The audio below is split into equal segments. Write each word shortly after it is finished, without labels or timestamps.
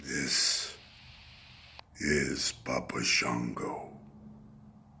This is Papa Shango.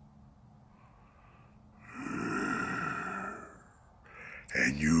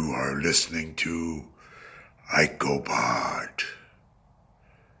 And you are listening to Icopod.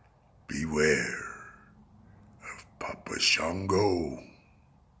 Beware of Papa Shango.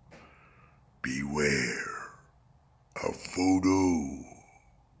 Beware of voodoo.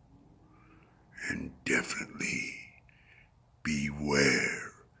 And definitely beware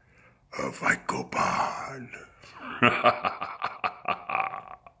of Icopod.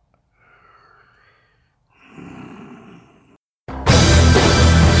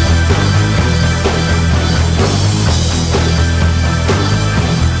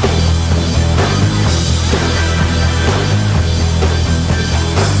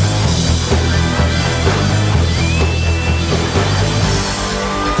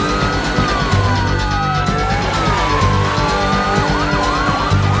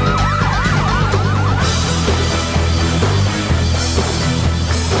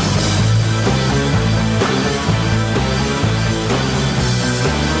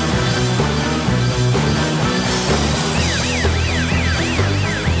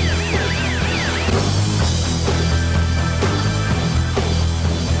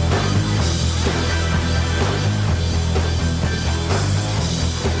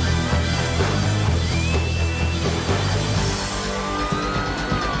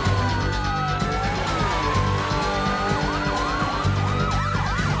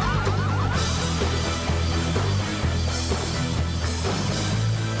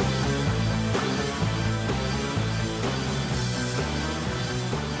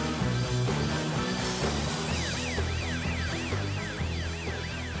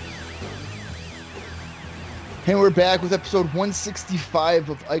 And we're back with episode 165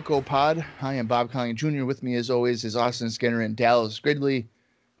 of Icopod. I am Bob Colling Jr. With me, as always, is Austin Skinner and Dallas Gridley.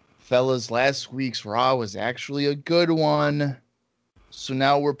 Fellas, last week's Raw was actually a good one. So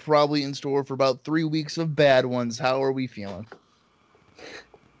now we're probably in store for about 3 weeks of bad ones. How are we feeling?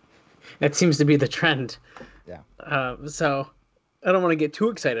 That seems to be the trend. Yeah. So I don't want to get too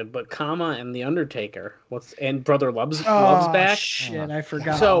excited, but Kama and the Undertaker, and Brother Love's back. Shit, I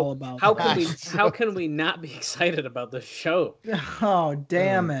forgot So all about how that. can we not be excited about this show? Oh,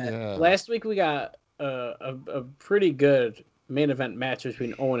 damn it. Yeah. Last week we got a pretty good main event match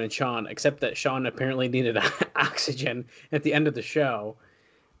between Owen and Shawn, except that Shawn apparently needed oxygen at the end of the show.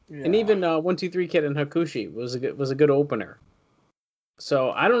 Yeah. And even 1-2-3 Kid and Hakushi was a good opener. So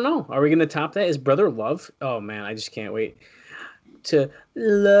I don't know. Are we gonna top that? Is Brother Love? Oh man, I just can't wait to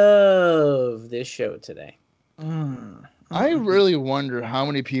love this show today. I really wonder how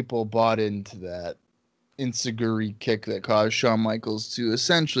many people bought into that Insiguri kick that caused Shawn Michaels to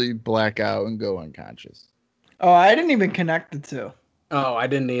essentially black out and go unconscious. Oh, I didn't even connect the two. Oh, I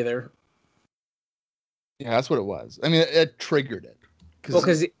didn't either. Yeah, that's what it was. I mean, it triggered it.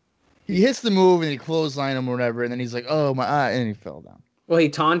 Because he hits the move and he clotheslined him or whatever, and then he's like, "Oh my eye," and he fell down. Well, he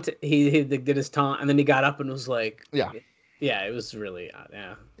did his taunt, and then he got up and was like, Yeah, it was really,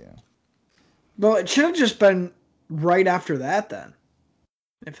 yeah. Well, it should have just been right after that then,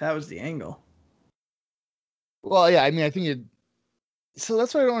 if that was the angle. Well, yeah, I mean, I think it. So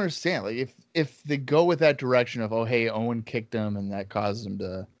that's what I don't understand. Like, if they go with that direction of, oh, hey, Owen kicked him and that caused him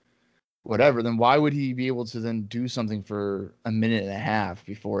to whatever, then why would he be able to then do something for a minute and a half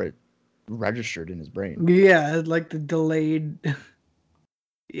before it registered in his brain? Yeah, like the delayed.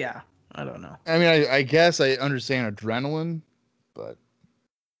 Yeah, I don't know. I mean, I guess I understand adrenaline, but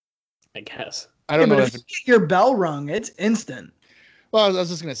I guess. I don't know if you get your bell rung, it's instant. Well, I was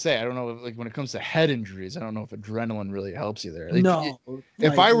just gonna say, I don't know if, like, when it comes to head injuries, I don't know if adrenaline really helps you there. Like, No.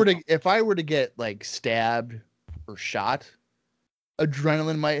 if I were to get like stabbed or shot,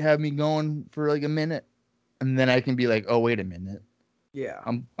 adrenaline might have me going for like a minute, and then I can be like, oh, wait a minute, Yeah.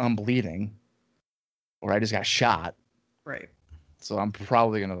 I'm bleeding, or I just got shot. Right. So I'm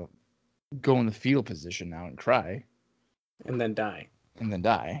probably gonna go in the fetal position now and cry, and then die.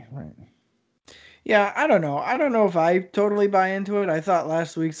 Right. Yeah, I don't know. I don't know if I totally buy into it. I thought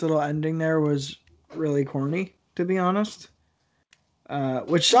last week's little ending there was really corny, to be honest.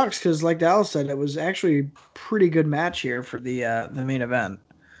 Which sucks because, like Dallas said, it was actually a pretty good match here for the main event.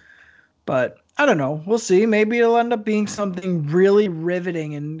 But I don't know. We'll see. Maybe it'll end up being something really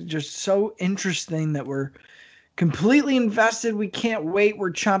riveting and just so interesting that we're completely invested. We can't wait.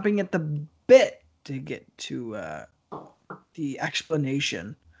 We're chomping at the bit to get to the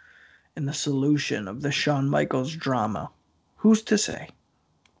explanation and the solution of the Shawn Michaels drama. Who's to say?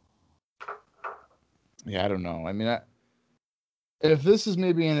 Yeah, I don't know. I mean, if this is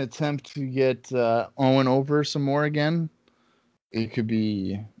maybe an attempt to get Owen over some more again, it could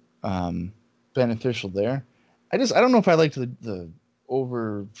be beneficial there. I don't know if I liked the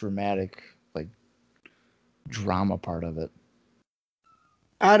over dramatic like drama part of it.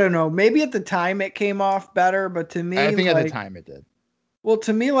 I don't know. Maybe at the time it came off better, but to me, I think at like, the time it did. well,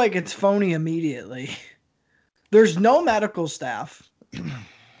 to me, like it's phony immediately. There's no medical staff.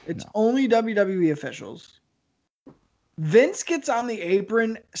 It's only WWE officials. Vince gets on the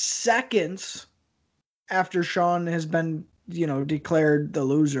apron seconds after Shawn has been, declared the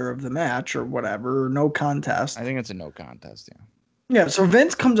loser of the match or whatever, or no contest. I think it's a no contest, yeah. Yeah, so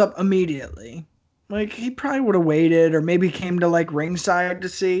Vince comes up immediately. Like, he probably would have waited or maybe came to, like, ringside to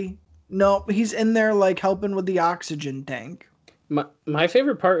see. No, he's in there, like, helping with the oxygen tank. My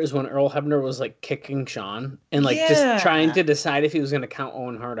favorite part is when Earl Hebner was like kicking Shawn and like Yeah. just trying to decide if he was going to count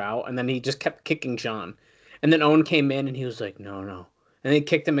Owen Hart out, and then he just kept kicking Shawn, and then Owen came in and he was like, no, and they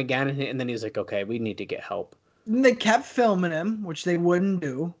kicked him again, and then he was like, okay, we need to get help. And they kept filming him, which they wouldn't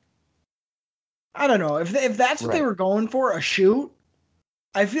do. I don't know if that's what they were going for, a shoot.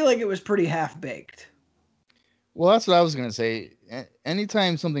 I feel like it was pretty half baked. Well, that's what I was going to say.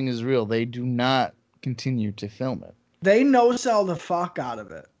 Anytime something is real, they do not continue to film it. They no-sell the fuck out of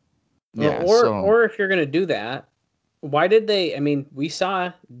it. Yeah, or if you're going to do that, why did they? I mean, we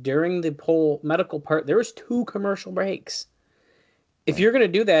saw during the whole medical part, there was 2 commercial breaks. If you're going to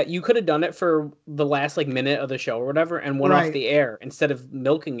do that, you could have done it for the last like minute of the show or whatever and went off the air instead of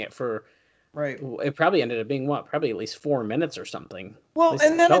milking it for. Right. It probably ended up being probably at least 4 minutes or something. Well,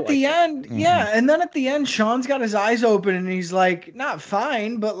 and then at the end, and then at the end, Shawn's got his eyes open and he's like, not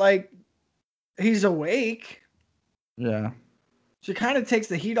fine, but like, he's awake. Yeah. So it kind of takes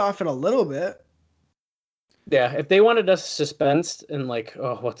the heat off it a little bit. Yeah, if they wanted us suspense and like,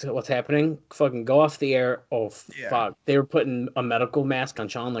 oh, what's happening? Fucking go off the air. Oh, fuck. They were putting a medical mask on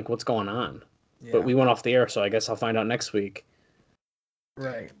Shawn. Like, what's going on? Yeah. But we went off the air, so I guess I'll find out next week.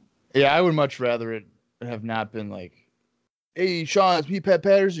 Right. Yeah, I would much rather it have not been like, hey, Shawn, it's me, Pat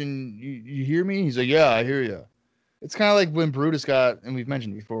Patterson. You hear me? He's like, yeah, I hear you. It's kind of like when Brutus got, and we've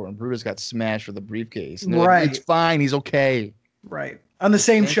mentioned before, when Brutus got smashed with a briefcase. Right. Like, it's fine. He's okay. Right. On the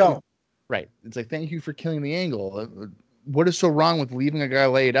same show. Right. It's like, thank you for killing the angle. What is so wrong with leaving a guy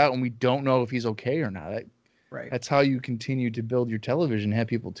laid out and we don't know if he's okay or not? Right. That's how you continue to build your television, have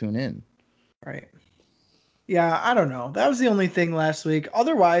people tune in. Right. Yeah, I don't know. That was the only thing last week.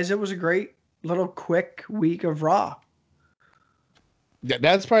 Otherwise, it was a great little quick week of Raw. Yeah,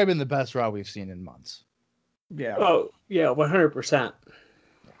 that's probably been the best Raw we've seen in months. Yeah. Oh, yeah, 100%.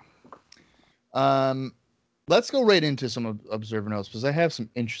 Let's go right into some observer notes because I have some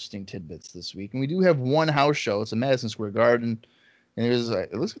interesting tidbits this week, and we do have one house show. It's in Madison Square Garden, and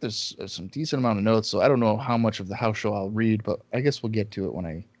it looks like there's some decent amount of notes. So I don't know how much of the house show I'll read, but I guess we'll get to it when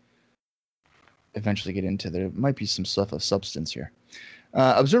I eventually get into there. Might be some stuff of substance here.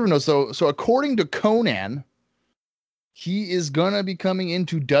 Observer notes. So according to Conan, he is gonna be coming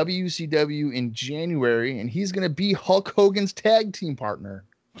into WCW in January, and he's gonna be Hulk Hogan's tag team partner.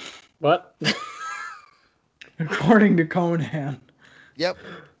 What? According to Conan. Yep.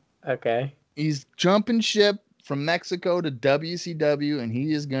 Okay. He's jumping ship from Mexico to WCW, and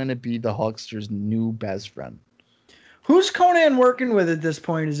he is gonna be the Hulkster's new best friend. Who's Conan working with at this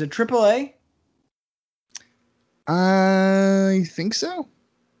point? Is it AAA? I think so.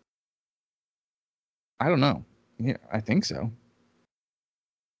 I don't know. Yeah, I think so.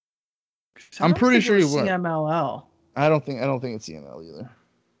 I'm pretty sure he was CMLL. I don't think it's CMLL either.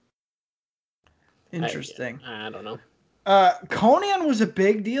 Interesting. I don't know. Conan was a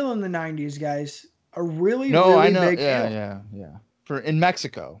big deal in the 90s, guys. A really big deal. Yeah. In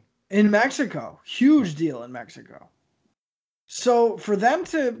Mexico. In Mexico. Huge deal in Mexico. So for them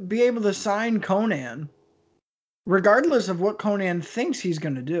to be able to sign Conan, regardless of what Conan thinks he's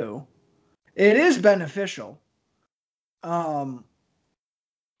going to do, it is beneficial.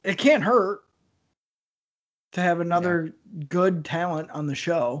 It can't hurt to have another good talent on the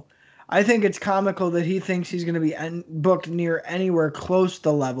show. I think it's comical that he thinks he's going to be booked near anywhere close to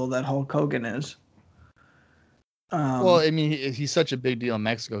the level that Hulk Hogan is. Well, I mean, he's such a big deal in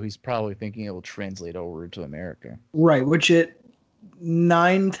Mexico. He's probably thinking it will translate over to America. Right, which it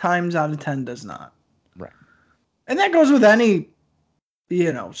 9 times out of 10 does not. Right. And that goes with any,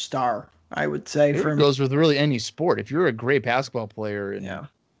 star, I would say. It goes with really any sport. If you're a great basketball player in,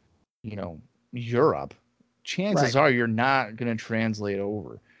 Europe, chances are you're not going to translate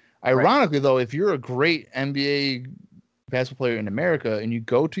over. Ironically, though, if you're a great NBA basketball player in America and you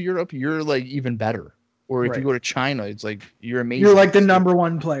go to Europe, you're like even better. Or if you go to China, it's like you're amazing. You're like the number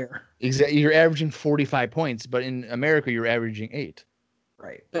one player. Exactly. You're averaging 45 points, but in America, you're averaging 8.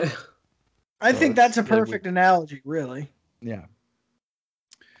 Right. I think that's a perfect analogy, really. Yeah.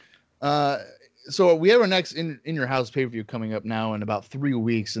 So we have our next in your house pay-per-view coming up now in about 3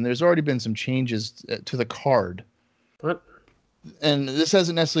 weeks, and there's already been some changes to the card. What? And this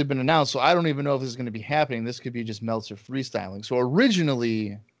hasn't necessarily been announced, so I don't even know if this is going to be happening. This could be just Meltzer freestyling. So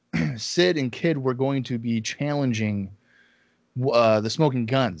originally, Sid and Kid were going to be challenging the Smoking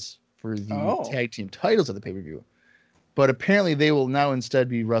Guns for the tag team titles of the pay-per-view. But apparently they will now instead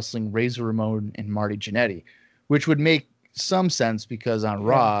be wrestling Razor Ramon and Marty Jannetty, which would make some sense because on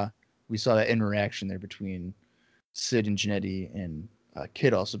Raw, we saw that interaction there between Sid and Jannetty and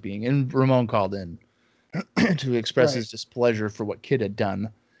Kid also being, and Ramon called in to express his displeasure for what Kid had done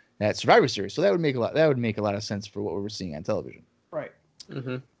at Survivor Series. So that would make a lot of sense for what we were seeing on television. Right.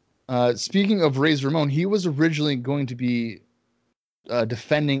 Mm-hmm. Speaking of Razor Ramon, he was originally going to be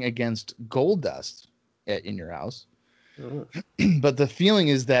defending against Goldust In Your House. Oh. But the feeling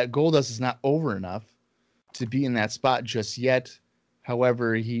is that Goldust is not over enough to be in that spot just yet.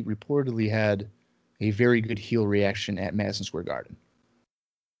 However, he reportedly had a very good heel reaction at Madison Square Garden.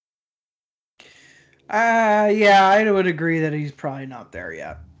 Yeah, I would agree that he's probably not there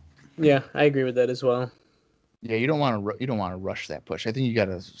yet. Yeah, I agree with that as well. Yeah, you don't want to rush that push. I think you got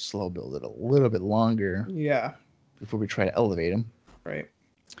to slow build it a little bit longer. Yeah. Before we try to elevate him. Right.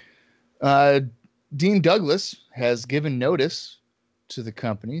 Dean Douglas has given notice to the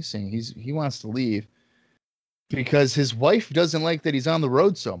company saying he wants to leave because his wife doesn't like that he's on the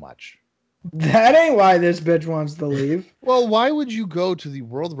road so much. That ain't why this bitch wants to leave. Well, why would you go to the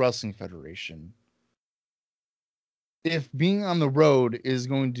World Wrestling Federation if being on the road is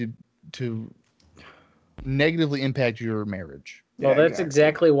going to negatively impact your marriage? Well, that's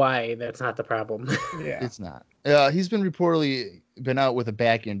exactly why that's not the problem. Yeah. It's not. He's been reportedly been out with a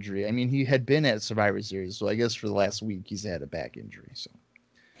back injury. I mean, he had been at Survivor Series, so I guess for the last week he's had a back injury. So,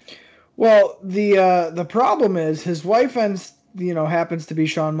 well, the problem is his wife happens to be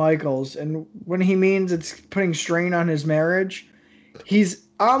Shawn Michaels, and when he means it's putting strain on his marriage, he's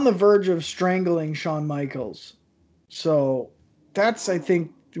on the verge of strangling Shawn Michaels. So that's, I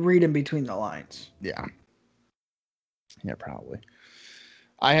think, reading between the lines. Yeah, probably.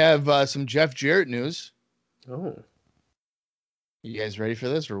 I have some Jeff Jarrett news. Oh. You guys ready for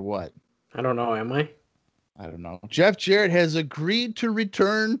this or what? I don't know. Am I? I don't know. Jeff Jarrett has agreed to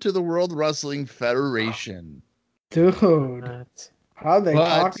return to the World Wrestling Federation. Dude. What? How'd they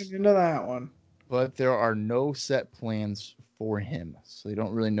talk him into that one? But there are no set plans for him. So they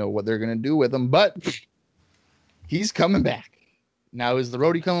don't really know what they're going to do with him. But he's coming back. Now, is the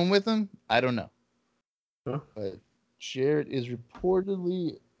roadie coming with him? I don't know. Huh? But Jarrett is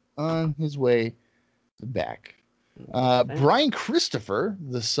reportedly on his way back. Brian Christopher,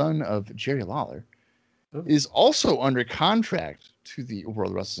 the son of Jerry Lawler, is also under contract to the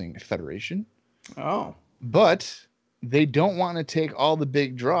World Wrestling Federation. Oh. But they don't want to take all the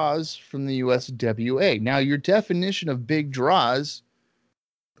big draws from the USWA. Now, your definition of big draws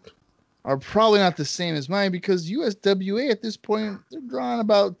are probably not the same as mine because USWA at this point, they're drawing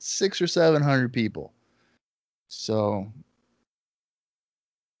about 600 or 700 people. So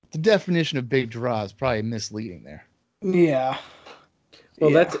the definition of big draw is probably misleading there. Yeah.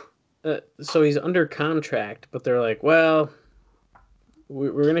 Well, that's so he's under contract, but they're like, well,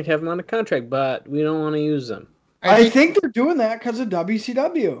 we're going to have him on a contract, but we don't want to use him. I think they're doing that because of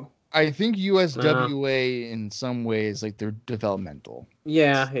WCW. I think USWA in some ways, like they're developmental.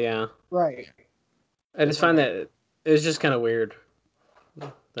 Yeah. Right. I just find that it's just kind of weird.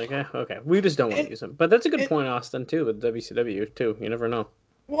 Like, okay, we just don't want to use him. But that's a good point, Austin, too, with WCW, too. You never know.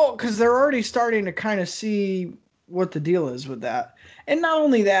 Well, because they're already starting to kind of see what the deal is with that. And not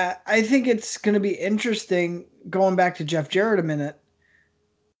only that, I think it's going to be interesting, going back to Jeff Jarrett a minute.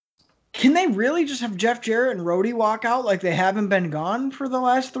 Can they really just have Jeff Jarrett and Rhodey walk out like they haven't been gone for the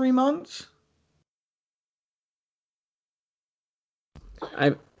last 3 months?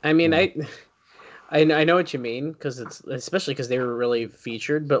 I mean, I know what you mean, because it's especially because they were really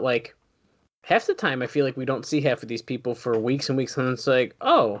featured, but like half the time I feel like we don't see half of these people for weeks and weeks, and it's like,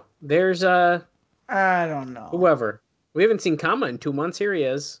 oh, there's I don't know. Whoever. We haven't seen Kama in 2 months. Here he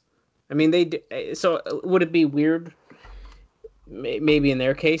is. I mean, so would it be weird? Maybe in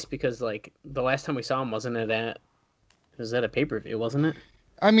their case, because like the last time we saw him wasn't at a pay-per-view, wasn't it?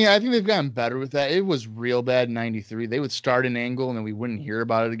 I mean, I think they've gotten better with that. It was real bad in '93. They would start an angle and then we wouldn't hear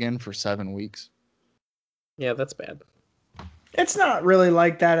about it again for 7 weeks. Yeah, that's bad. It's not really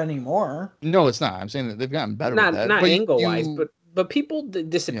like that anymore. No, it's not. I'm saying that they've gotten better with that. Not angle-wise, but people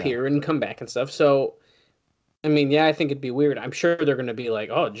disappear and come back and stuff. So, I mean, yeah, I think it'd be weird. I'm sure they're going to be like,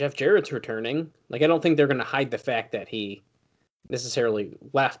 oh, Jeff Jarrett's returning. Like, I don't think they're going to hide the fact that he necessarily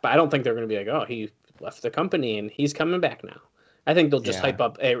left, but I don't think they're going to be like, oh, he left the company and he's coming back now. I think they'll just Yeah. hype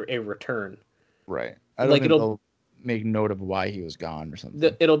up a return. Right. I don't Like, think it'll- they'll make note of why he was gone or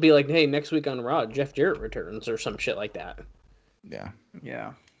something. It'll be like, hey, next week on Raw, Jeff Jarrett returns or some shit like that. Yeah.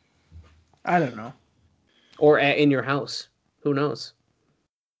 Yeah. I don't know. Or in your house. Who knows?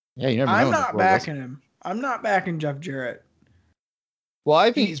 Yeah, you never know. I'm in this not world, Russ. backing him. I'm not backing Jeff Jarrett. Well,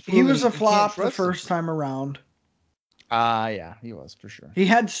 I think He, he's he proven was you a can't flop the trust him. first time around. Yeah, he was for sure. He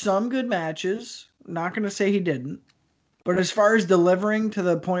had some good matches. Not going to say he didn't. But as far as delivering to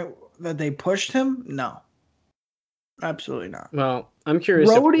the point that they pushed him, no. Absolutely not. Well, I'm curious.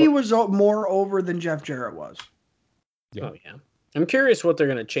 Brody was more over than Jeff Jarrett was. Oh, yeah. I'm curious what they're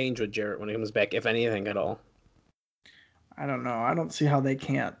going to change with Jarrett when he comes back, if anything at all. I don't know. I don't see how they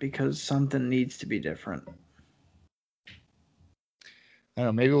can't because something needs to be different. I don't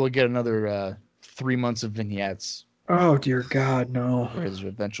know. Maybe we'll get another 3 months of vignettes Oh, dear God, no. for his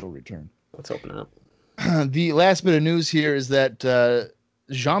eventual return. Let's hope not. The last bit of news here is that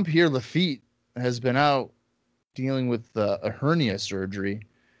Jean-Pierre Lafitte has been out dealing with a hernia surgery,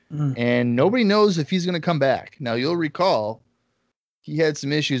 and nobody knows if he's going to come back. Now, you'll recall he had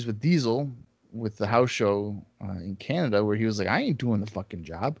some issues with Diesel with the house show in Canada where he was like, I ain't doing the fucking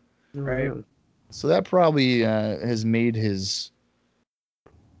job. Right. So that probably has made his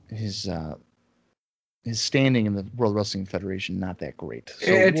standing in the World Wrestling Federation not that great.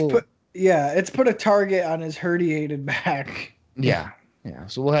 So it's put a target on his herniated back. Yeah.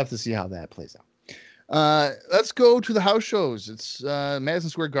 So we'll have to see how that plays out. Let's go to the house shows. It's Madison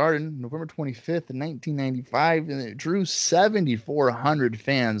Square Garden, November 25th, 1995, and it drew 7,400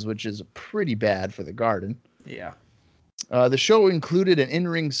 fans, which is pretty bad for the Garden. Yeah. The show included an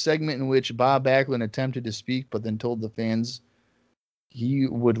in-ring segment in which Bob Backlund attempted to speak, but then told the fans he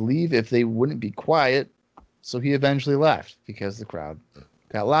would leave if they wouldn't be quiet. So he eventually left because the crowd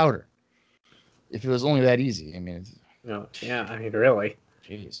got louder. If it was only that easy, I mean. Really.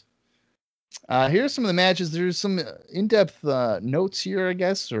 Jeez. Here's some of the matches. There's some in-depth notes here, I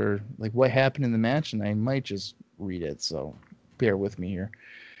guess, or like what happened in the match, and I might just read it, so bear with me here.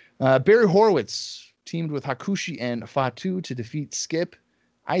 Barry Horowitz teamed with Hakushi and Fatu to defeat Skip,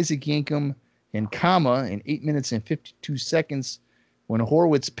 Isaac Yankem, and Kama in 8 minutes and 52 seconds when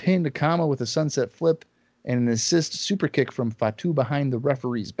Horowitz pinned Kama with a sunset flip and an assist super kick from Fatu behind the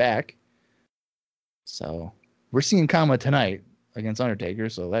referee's back. So we're seeing Kama tonight against Undertaker,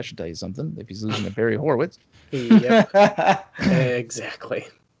 so that should tell you something if he's losing to Barry Horowitz. Yep. Exactly.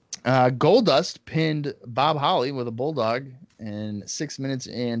 Goldust pinned Bob Holly with a bulldog in 6 minutes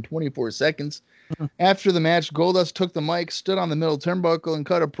and 24 seconds. After the match, Goldust took the mic, stood on the middle turnbuckle, and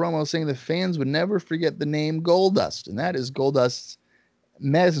cut a promo saying the fans would never forget the name Goldust, and that is Goldust's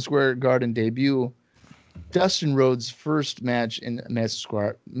Madison Square Garden debut. Dustin Rhodes' first match in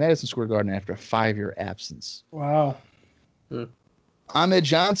Madison Square Garden after a 5-year absence. Wow. Ahmed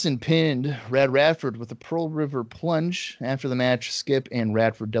Johnson pinned Rad Radford with a Pearl River plunge. After the match, Skip and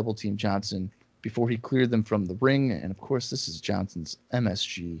Radford double-teamed Johnson before he cleared them from the ring. And, of course, this is Johnson's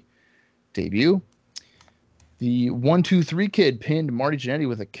MSG debut. The 1-2-3 Kid pinned Marty Jannetty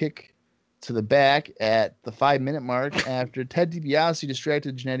with a kick to the back at the 5-minute mark after Ted DiBiase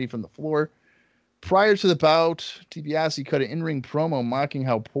distracted Jannetty from the floor. Prior to the bout, DiBiase cut an in-ring promo mocking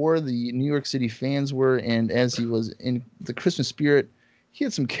how poor the New York City fans were, and as he was in the Christmas spirit, he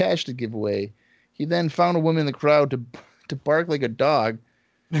had some cash to give away. He then found a woman in the crowd to bark like a dog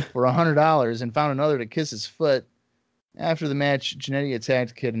for $100 and found another to kiss his foot. After the match, Jannetty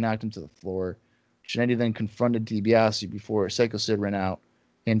attacked Kid and knocked him to the floor. Jannetty then confronted DiBiase before Psycho Sid ran out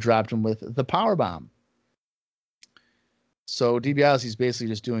and dropped him with the powerbomb. So DiBiase's basically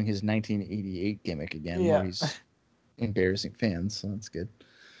just doing his 1988 gimmick again, where he's embarrassing fans, so that's good.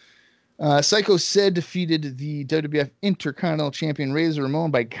 Psycho Sid defeated the WWF Intercontinental Champion Razor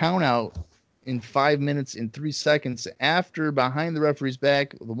Ramon by countout in 5 minutes and 3 seconds. After, behind the referee's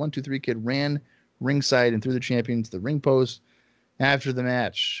back, the 1-2-3 Kid ran ringside and threw the champion to the ring post. After the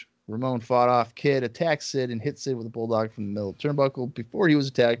match, Ramon fought off Kid, attacked Sid, and hit Sid with a bulldog from the middle turnbuckle before he was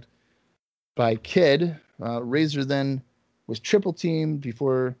attacked by Kid. Razor then was triple teamed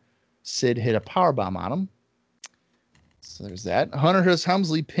before Sid hit a powerbomb on him. So there's that. Hunter Hearst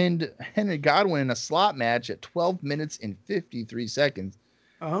Helmsley pinned Henry Godwin in a slot match at 12 minutes and 53 seconds.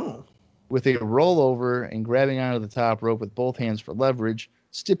 Oh. With a rollover and grabbing onto the top rope with both hands for leverage.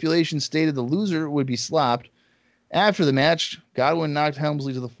 Stipulation stated the loser would be slopped. After the match, Godwin knocked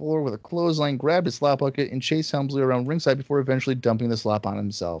Helmsley to the floor with a clothesline, grabbed his slop bucket, and chased Helmsley around ringside before eventually dumping the slop on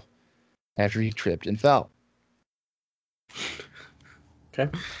himself after he tripped and fell. Okay.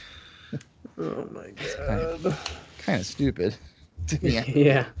 Oh my god. Kind of stupid.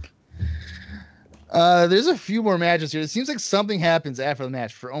 Yeah. There's a few more matches here. It seems like something happens after the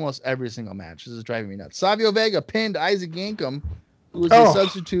match for almost every single match. This is driving me nuts. Savio Vega pinned Isaac Yankem, who was a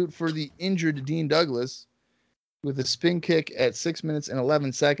substitute for the injured Dean Douglas, with a spin kick at 6 minutes and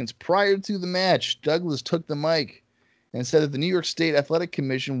 11 seconds. Prior to the match, Douglas took the mic and said that the New York State Athletic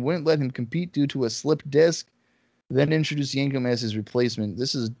Commission wouldn't let him compete due to a slipped disc, then introduced Yankem as his replacement.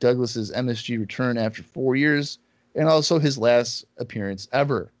 This is Douglas's MSG return after 4 years, and also his last appearance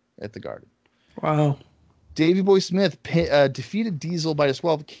ever at the Garden. Wow. Davey Boy Smith defeated Diesel by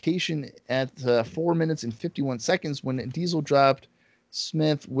disqualification at 4 minutes and 51 seconds when Diesel dropped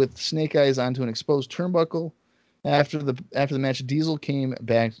Smith with snake eyes onto an exposed turnbuckle. After the match, Diesel came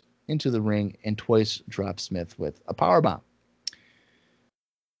back into the ring and twice dropped Smith with a powerbomb.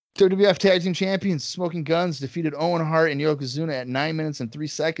 WWF Tag Team Champions Smoking Guns defeated Owen Hart and Yokozuna at 9 minutes and 3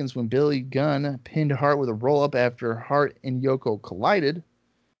 seconds when Billy Gunn pinned Hart with a roll-up after Hart and Yoko collided.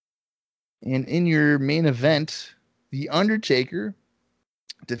 And in your main event, The Undertaker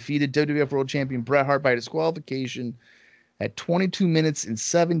defeated WWF World Champion Bret Hart by disqualification at 22 minutes and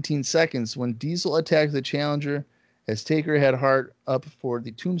 17 seconds when Diesel attacked the challenger as Taker had Hart up for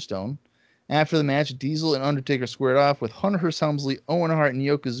the tombstone. After the match, Diesel and Undertaker squared off with Hunter Hearst Helmsley, Owen Hart, and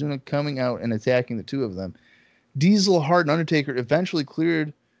Yokozuna coming out and attacking the two of them. Diesel, Hart, and Undertaker eventually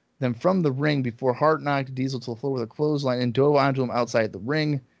cleared them from the ring before Hart knocked Diesel to the floor with a clothesline and dove onto him outside the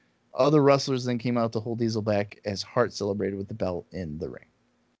ring. Other wrestlers then came out to hold Diesel back as Hart celebrated with the belt in the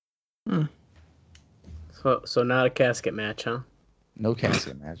ring. So not a casket match, huh? No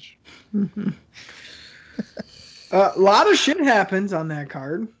casket match. A lot of shit happens on that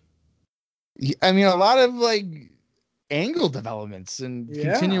card. I mean, a lot of like angle developments and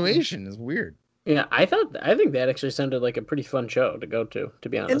continuation is weird. Yeah, I think that actually sounded like a pretty fun show to go to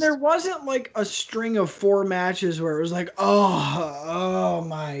be honest. And there wasn't like a string of 4 matches where it was like, oh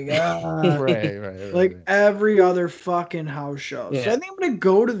my god, right. Like every other fucking house show. Yeah. So I think I'm gonna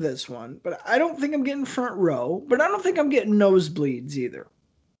go to this one, but I don't think I'm getting front row. But I don't think I'm getting nosebleeds either.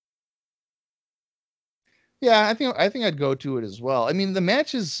 Yeah, I think I'd go to it as well. I mean, the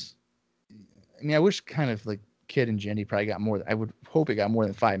matches. I mean, I wish kind of like Kid and Jenny probably got more. I would hope it got more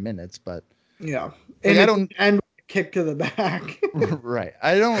than 5 minutes, but. Yeah, and I don't end with a kick to the back. Right.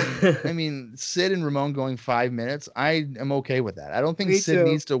 I mean, Sid and Ramon going 5 minutes. I am okay with that. I don't think Sid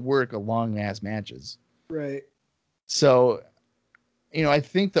needs to work a long ass matches. Right. So, I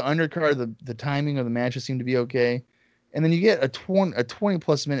think the undercard, the timing of the matches seem to be okay, and then you get a 20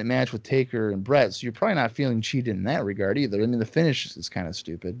 plus minute match with Taker and Brett. So you're probably not feeling cheated in that regard either. I mean, the finish is kind of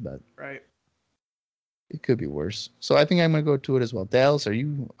stupid, but right. It could be worse. So I think I'm gonna go to it as well. Dallas, are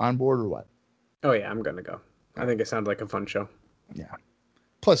you on board or what? Oh, yeah, I'm going to go. I think it sounds like a fun show. Yeah.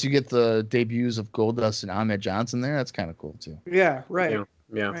 Plus, you get the debuts of Goldust and Ahmed Johnson there. That's kind of cool, too. Yeah, right.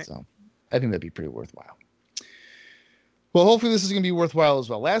 Yeah. Right. So I think that'd be pretty worthwhile. Well, hopefully this is going to be worthwhile as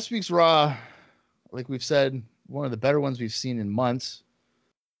well. Last week's Raw, like we've said, one of the better ones we've seen in months.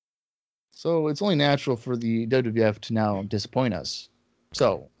 So it's only natural for the WWF to now disappoint us.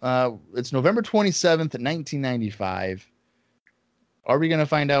 So it's November 27th, 1995. Are we going to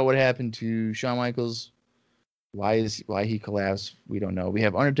find out what happened to Shawn Michaels? Why he collapsed? We don't know. We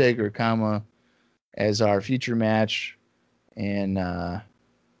have Undertaker, as our feature match, and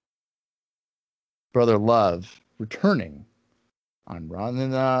Brother Love returning on Raw. And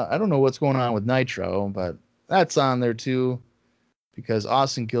then I don't know what's going on with Nitro, but that's on there too, because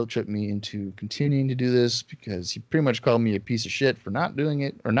Austin guilt tripped me into continuing to do this because he pretty much called me a piece of shit for not doing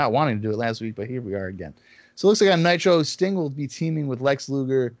it or not wanting to do it last week. But here we are again. So it looks like on Nitro, Sting will be teaming with Lex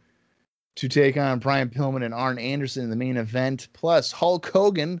Luger to take on Brian Pillman and Arn Anderson in the main event. Plus, Hulk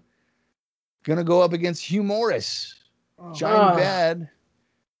Hogan going to go up against Hugh Morris. Johnny Bad.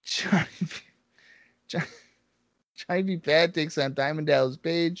 Johnny B. Bad takes on Diamond Dallas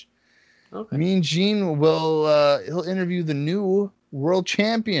Page. Okay. Mean Gene will he'll interview the new world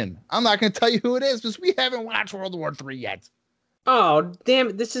champion. I'm not going to tell you who it is because we haven't watched World War III yet. Oh, damn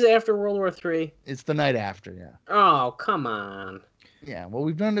it. This is after World War III. It's the night after, yeah. Oh, come on. Yeah, well,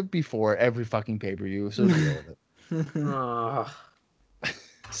 we've done it before every fucking pay-per-view, so deal with it. Oh.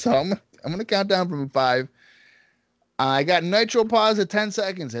 So I'm going to count down from 5. I got Nitro pause at 10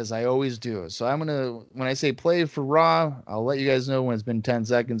 seconds, as I always do. So I'm going to, when I say play for Raw, I'll let you guys know when it's been 10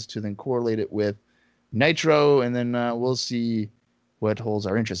 seconds to then correlate it with Nitro, and then we'll see what holds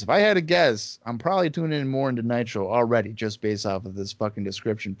our interest. If I had to guess, I'm probably tuning in more into Nitro already, just based off of this fucking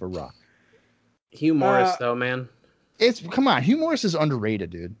description for Raw. Hugh Morris, though, man. Come on, Hugh Morris is underrated,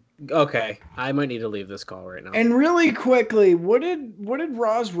 dude. Okay, I might need to leave this call right now. And really quickly, what did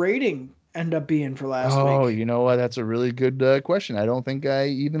Raw's rating end up being for last Oh, week? you know what? That's a really good question. I don't think I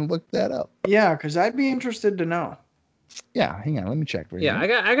even looked that up. Yeah, because I'd be interested to know. Yeah, hang on. Let me check for you. Yeah, I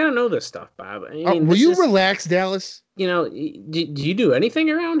gotta know this stuff, Bob. I Oh, mean, will this you is, relax, Dallas? do you do anything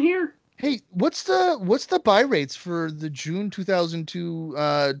around here? Hey, what's the buy rates for the June 2002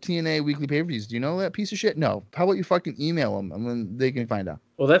 TNA weekly pay-per-views? Do you know that piece of shit? No. How about you fucking email them and then they can find out.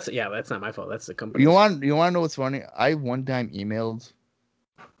 Well, that's not my fault. That's the company. You want to know what's funny? I one time emailed.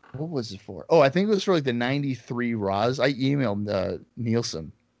 What was it for? Oh, I think it was for like the '93 Raws. I emailed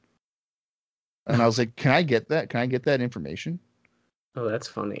Nielsen, and I was like, "Can I get that? Can I get that information?" Oh, that's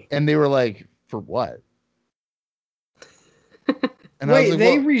funny. And they were like, "For what?" And I was Wait, like,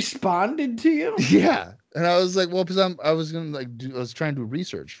 they well, responded to you? yeah. And I was like, well, because I was gonna I was trying to do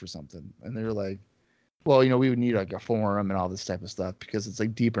research for something, and they were like, well, we would need like a forum and all this type of stuff because it's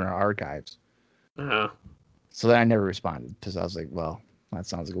like deep in our archives. So then I never responded because I was like, well, that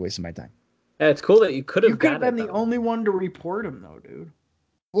sounds like a waste of my time. Yeah, it's cool that you could have. You could have been the only one to report them, though, dude.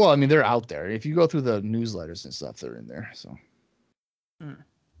 Well, I mean, they're out there. If you go through the newsletters and stuff, they're in there. So.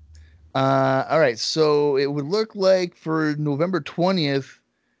 All right. So it would look like for November 20th,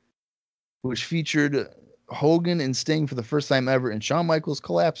 which featured Hogan and Sting for the first time ever, and Shawn Michaels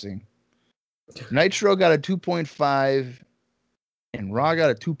collapsing. Nitro got a 2.5, and Raw got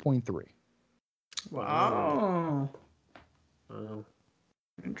a 2.3. Wow. Wow.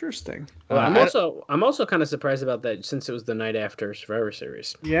 Interesting. Well, I'm also kind of surprised about that since it was the night after Survivor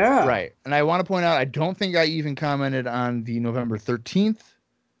Series. Yeah. Right. And I want to point out, I don't think I even commented on the November 13th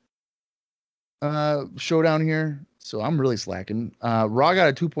showdown here. So I'm really slacking. Raw got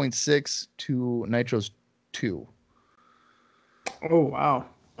a 2.6 to Nitro's 2. Oh, wow.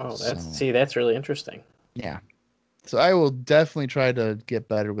 Oh, that's really interesting. Yeah. So I will definitely try to get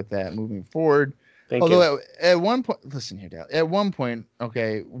better with that moving forward. Thank Although you. at one point, listen here, Dal. At one point,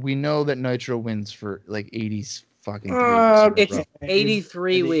 okay, we know that Nitro wins for like 80s fucking 3 weeks. It's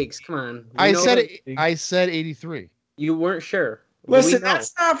 83 weeks. Come on. I said 83. You weren't sure. Listen,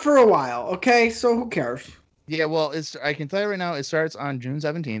 that's not for a while, okay? So who cares? Yeah, well, I can tell you right now, it starts on June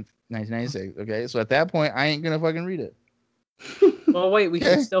 17th, 1996. Okay, so at that point, I ain't gonna fucking read it. Well, wait, we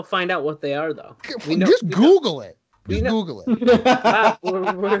can still find out what they are, though. Just Google it. Just Google it.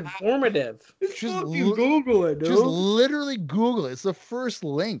 We're informative. Just Google it, dude. Just literally Google it. It's the first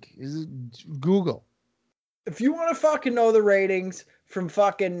link. Is Google. If you want to fucking know the ratings from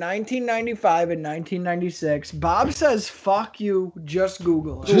fucking 1995 and 1996, Bob says fuck you. Just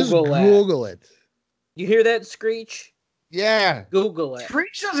Google it. Just Google it. You hear that, Screech? Yeah. Google it.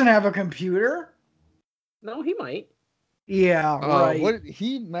 Screech doesn't have a computer. No, he might. Yeah, right. What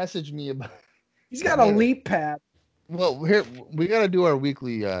he messaged me about? He's got a leap pad. Well, here we got to do our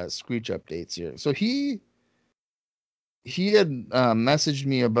weekly Screech updates here. So he had messaged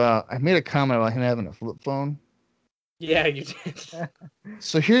me about. I made a comment about him having a flip phone. Yeah, you did.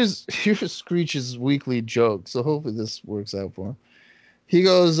 So here's Screech's weekly joke. So hopefully this works out for him. He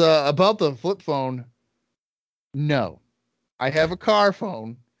goes about the flip phone. No, I have a car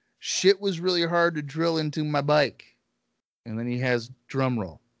phone. Shit was really hard to drill into my bike. And then he has drum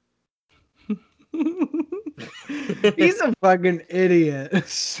roll. He's a fucking idiot.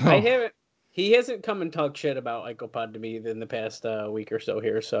 So, he hasn't come and talked shit about IcoPod to me in the past week or so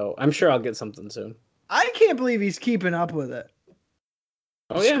here, so I'm sure I'll get something soon. I can't believe he's keeping up with it.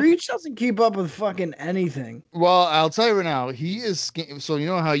 Oh, yeah. Screech doesn't keep up with fucking anything. Well, I'll tell you right now, he is so you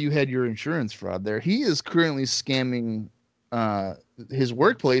know how you had your insurance fraud there. He is currently scamming his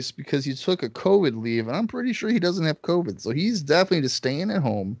workplace because he took a COVID leave, and I'm pretty sure he doesn't have COVID. So he's definitely just staying at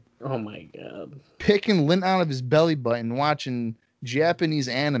home. Oh my god. Picking lint out of his belly button, watching Japanese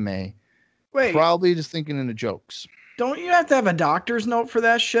anime. Wait. Probably just thinking in the jokes. Don't you have to have a doctor's note for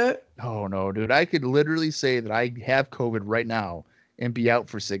that shit? Oh no, dude. I could literally say that I have COVID right now and be out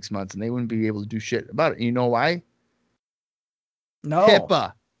for 6 months, and they wouldn't be able to do shit about it. You know why? No.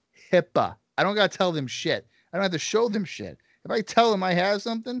 HIPAA. I don't gotta tell them shit. I don't have to show them shit. If I tell them I have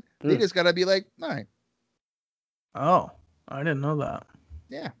something, they just gotta be like, all right. Oh, I didn't know that.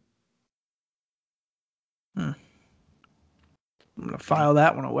 Yeah. I'm gonna file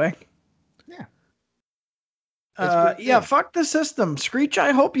that one away. Yeah. Fuck the system. Screech,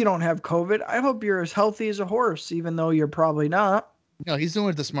 I hope you don't have COVID. I hope you're as healthy as a horse, even though you're probably not. No, he's doing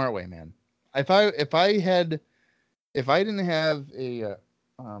it the smart way, man. If I didn't have a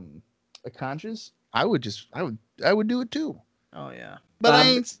conscience, I would do it too. Oh yeah. But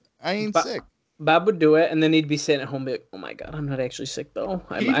I ain't sick. Bob would do it, and then he'd be sitting at home, be like, "Oh my god, I'm not actually sick though.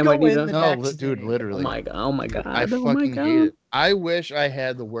 I He'd might go need in to." the No, next dude, day. literally. Oh my god. I fucking hate it. I wish I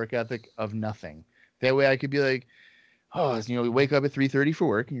had the work ethic of nothing. That way I could be like, you wake up at 3:30 for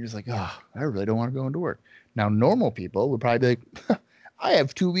work and you're just like, oh, I really don't want to go into work. Now, normal people would probably be like, I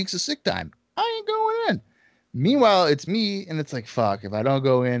have 2 weeks of sick time. I ain't going in. Meanwhile, it's me, and it's like, fuck, if I don't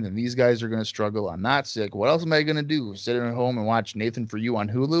go in, then these guys are going to struggle. I'm not sick. What else am I going to do? Sit at home and watch Nathan For You on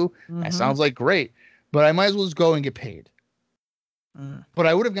Hulu? That sounds like great, but I might as well just go and get paid. But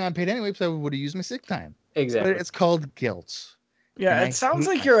I would have gotten paid anyway because I would have used my sick time. Exactly. But it's called guilt. Yeah, And it sounds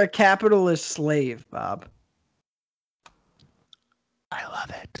like you're a capitalist slave, Bob. I love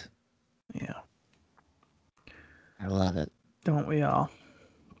it. Yeah. I love it. Don't we all?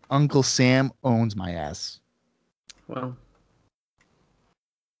 Uncle Sam owns my ass. Well,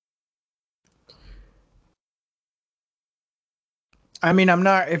 I mean, I'm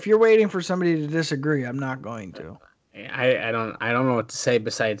not. If you're waiting for somebody to disagree, I'm not going to. I don't know what to say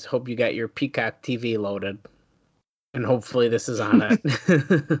besides hope you got your Peacock TV loaded, and hopefully this is on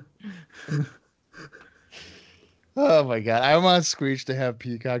it. Oh my god, I want Screech to have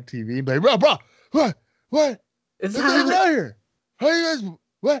Peacock TV. But bro, what? It's not even on. out here. How you guys?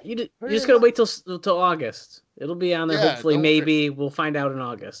 What? You just gotta wait till August. It'll be on there. Yeah, Hopefully, don't maybe we'll find out in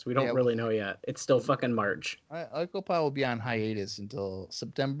August. We don't Yeah, really know yet. It's still fucking March. Ico Pie will be on hiatus until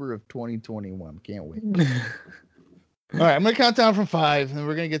September of 2021. Can't wait. All right, I'm gonna count down from 5, and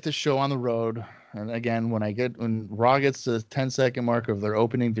we're gonna get this show on the road. And again, when Raw gets to the 10-second mark of their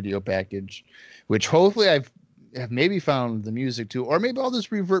opening video package, which hopefully have maybe found the music to, or maybe I'll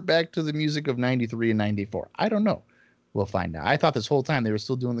just revert back to the music of 93 and 94. I don't know. We'll find out. I thought this whole time they were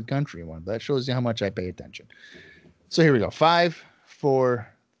still doing the country one, but that shows you how much I pay attention. So here we go. 5, 4,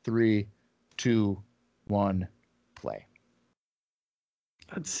 3, 2, 1, play.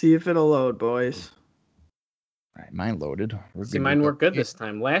 Let's see if it'll load, boys. All right, mine loaded. See, mine worked good this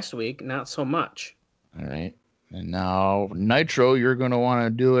time. Last week, not so much. All right. And now, Nitro, you're going to want to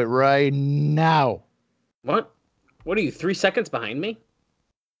do it right now. What? What are you, 3 seconds behind me?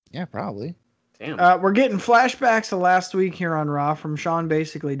 Yeah, probably. Damn. We're getting flashbacks to last week here on Raw from Shawn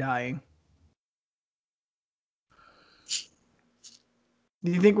basically dying.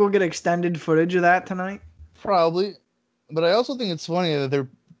 Do you think we'll get extended footage of that tonight? Probably. But I also think it's funny that they're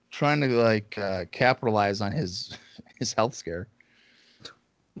trying to capitalize on his health scare.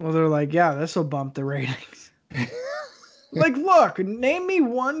 Well, they're like, yeah, this will bump the ratings. Like, look, name me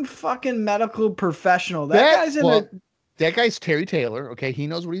one fucking medical professional. That guy's Terry Taylor. Okay, he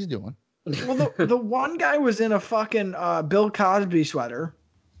knows what he's doing. Well, the one guy was in a fucking Bill Cosby sweater.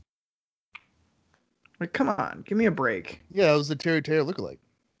 Like, come on, give me a break. Yeah, it was the Terry Taylor lookalike.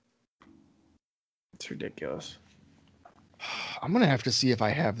 It's ridiculous. I'm gonna have to see if I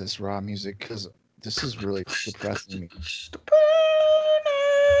have this Raw music because this is really depressing me.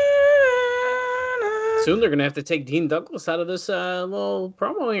 Soon they're gonna have to take Dean Douglas out of this little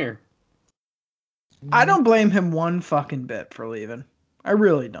promo here. I don't blame him one fucking bit for leaving. I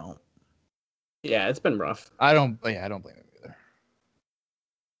really don't. Yeah, it's been rough. I don't blame him either.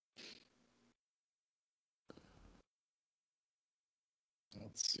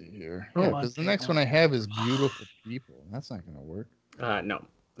 Let's see here. Because the next one I have is Beautiful People. That's not gonna work. No,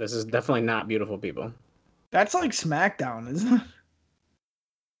 this is definitely not Beautiful People. That's like SmackDown, isn't it?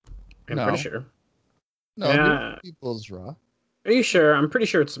 I'm pretty sure. No, Beautiful People's Raw. Are you sure? I'm pretty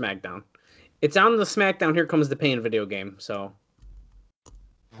sure it's SmackDown. It's on the SmackDown Here Comes the Pain video game, so.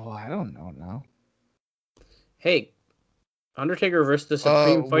 Oh, I don't know now. Hey, Undertaker versus the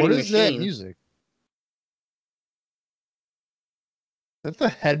Supreme Fighting Machine. What is that music? Is that the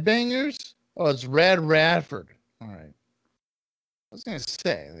Headbangers? Oh, it's Rad Radford. All right. I was gonna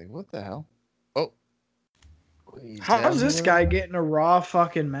say, like, what the hell? Oh. How's this guy getting a Raw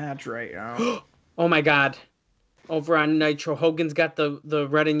fucking match right now? Oh my God. Over on Nitro, Hogan's got the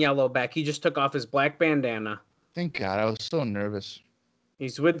red and yellow back. He just took off his black bandana. Thank God, I was so nervous.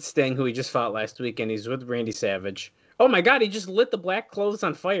 He's with Sting, who he just fought last week, and he's with Randy Savage. Oh my God, he just lit the black clothes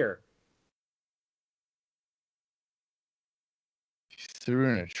on fire. He threw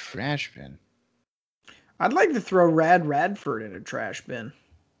it in a trash bin. I'd like to throw Rad Radford in a trash bin.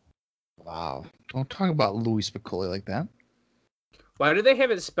 Wow. Don't talk about Louis Spicolli like that. Why do they have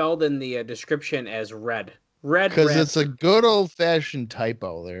it spelled in the description as red? Red. Because it's a good old-fashioned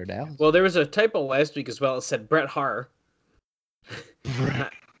typo there, Dallas. Well, there was a typo last week as well. It said Bret Hart.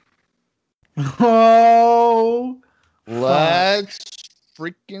 Oh, let's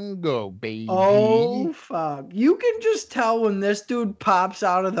freaking go, baby. Oh, fuck. You can just tell when this dude pops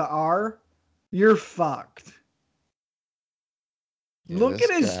out of the R, you're fucked. Yeah, look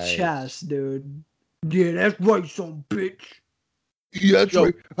at his chest, dude. Yeah, that's right, son bitch. Yeah, that's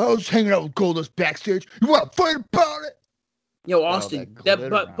right. I was hanging out with Goldust backstage. You want to fight about it? Yo, Austin, that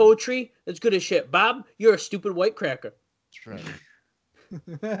butt poetry, that's good as shit. Bob, you're a stupid white cracker. That's right.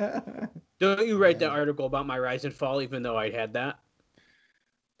 Don't you write that Yeah. article about my rise and fall, even though I had that?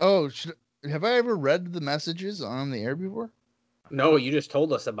 Oh, have I ever read the messages on the air before? No, you just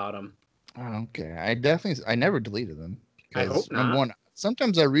told us about them. Oh, okay. I never deleted them I because hope number not. one,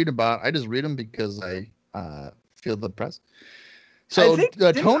 sometimes I just read them because I feel depressed. I So think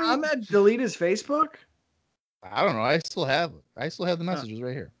didn't Tony, Ahmed delete his Facebook? I don't know. I still have the messages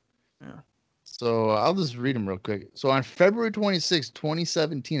right here. Yeah. So I'll just read them real quick. So on February 26,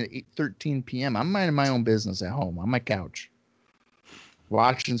 2017 at 8:13 p.m., I'm minding my own business at home on my couch,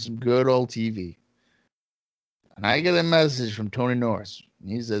 watching some good old TV. And I get a message from Tony Norris.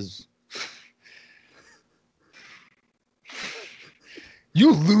 He says,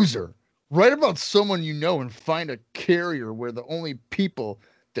 "You loser. Write about someone you know and find a carrier where the only people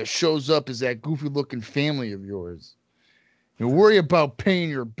that shows up is that goofy looking family of yours. And worry about paying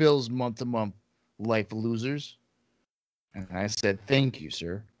your bills month to month, life losers." And I said, "Thank you,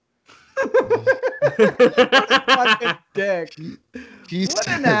 sir." What a fucking dick. He What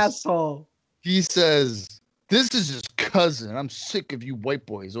an says, asshole. he says, "This is his cousin. I'm sick of you white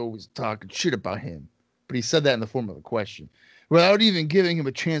boys always talking shit about him." But he said that in the form of a question, without even giving him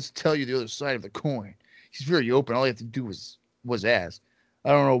a chance to tell you the other side of the coin. He's very open. All you have to do was ask. I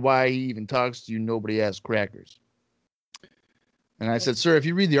don't know why he even talks to you. Nobody asks crackers. And I said, "Sir, if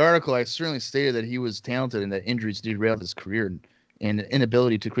you read the article, I certainly stated that he was talented and that injuries derailed his career and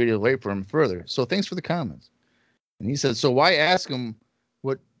inability to create a way for him further. So thanks for the comments." And he said, "So why ask him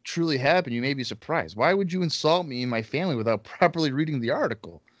what truly happened? You may be surprised. Why would you insult me and my family without properly reading the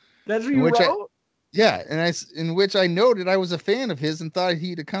article?" That's what In you which wrote? yeah, in which I noted I was a fan of his and thought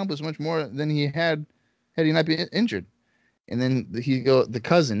he'd accomplished much more than he had he not been injured. And then the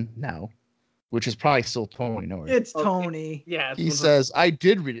cousin now, which is probably still Tony Norris. It's Okay. Tony. Yeah. He says, "I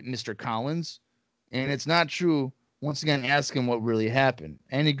did read it, Mr. Collins, and it's not true. Once again, ask him what really happened.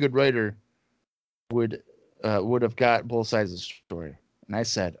 Any good writer would have got both sides of the story." And I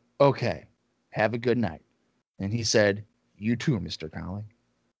said, "Okay, have a good night." And he said, "You too, Mr. Collins."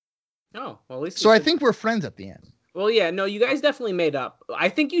 Oh, well, at least. So I think we're friends at the end. Well, yeah, no, you guys definitely made up. I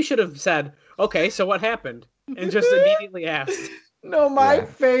think you should have said, "Okay, so what happened?" and just immediately asked. No, my Yeah.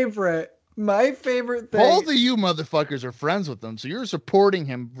 favorite thing. Both of you motherfuckers are friends with him, so you're supporting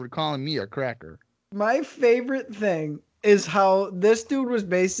him for calling me a cracker. My favorite thing is how this dude was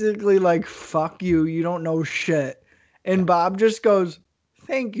basically like, "Fuck you, you don't know shit." And Bob just goes,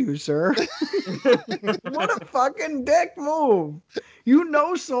 "Thank you, sir." What a fucking dick move.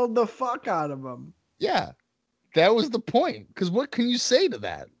 You sold the fuck out of him. Yeah, that was the point. Because what can you say to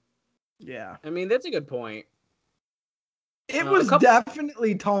that? Yeah. I mean, that's a good point. It A was couple-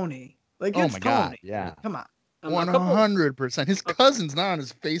 definitely Tony. Like, Oh it's my Tony. God, yeah. Come on. a couple. 100%. His cousin's not on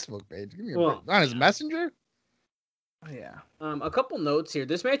his Facebook page. Give me a Well, break. On his messenger? Yeah. A couple notes here.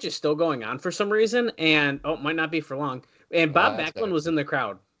 This match is still going on for some reason, and might not be for long. And Bob that's Backlund better. was in the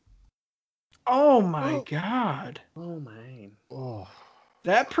crowd. Oh my God. Oh my! Oh.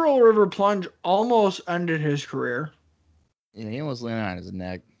 That Pearl River plunge almost ended his career. Yeah, he almost landed on his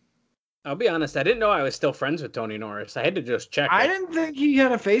neck. I'll be honest. I didn't know I was still friends with Tony Norris. I had to just check. I it. didn't think he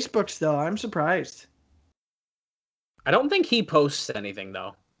had a Facebook still. I'm surprised. I don't think he posts anything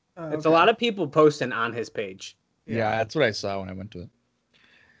though. It's a Okay. lot of people posting on his page. Yeah, that's what I saw when I went to it.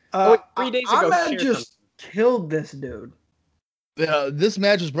 Oh, 3 days ago, Ahmed shared just killed this dude. This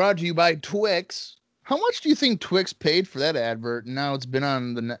match was brought to you by Twix. How much do you think Twix paid for that advert? Now it's been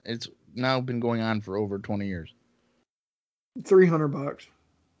on the. It's now been going on for over 20 years. $300.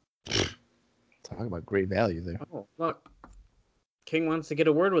 Talk about great value there. Oh, look. King wants to get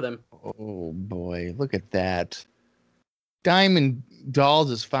a word with him. Oh boy, look at that. Diamond Dolls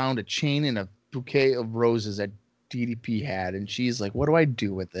has found a chain and a bouquet of roses that DDP had, and she's like, "What do I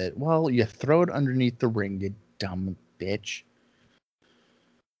do with it?" "Well, you throw it underneath the ring, you dumb bitch."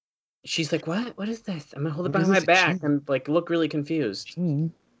 She's like, "What? What is this?" I'm gonna hold it What is behind my this? back Chain? and like look really confused.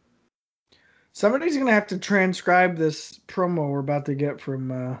 Chain? Somebody's going to have to transcribe this promo we're about to get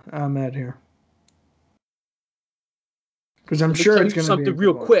from Ahmed here. Because I'm Let me sure tell it's you going to be something a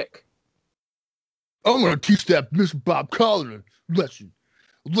real good one. quick. I'm gonna teach that Mr. Bob Collins a lesson.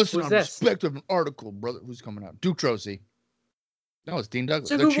 Listen Who's on this? respect of an article, brother. Who's coming out? Duke Trocy. No, it's Dean Douglas.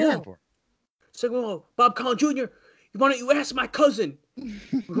 They're Second cheering wall. for Second of all, Bob Collins Jr., why don't you ask my cousin him.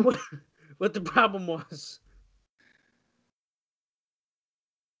 what the problem was?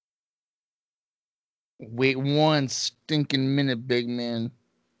 Wait one stinking minute, big man.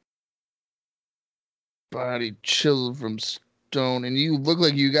 Body chiseled from stone, and you look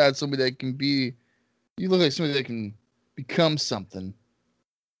like you got somebody that can be. You look like somebody that can become something.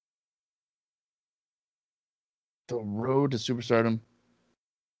 The road to superstardom.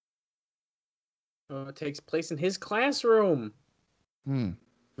 It takes place in his classroom. Hmm.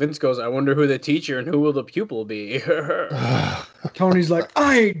 Vince goes, I wonder who the teacher and who will the pupil be. Tony's like,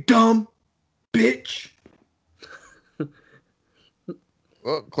 I ain't dumb, bitch.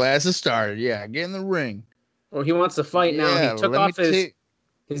 Well, class has started. Yeah, get in the ring. Well, he wants to fight now. Yeah, He took let me off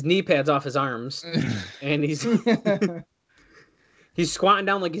his knee pads off his arms, and he's squatting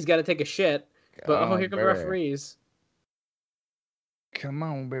down like he's got to take a shit. But here come the referees. Come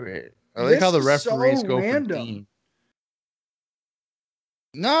on, baby. I like how the referees go for Dean.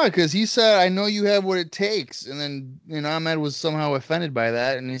 No, because he said, I know you have what it takes. And then, Ahmed was somehow offended by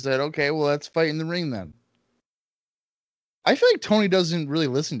that. And he said, okay, well, let's fight in the ring then. I feel like Tony doesn't really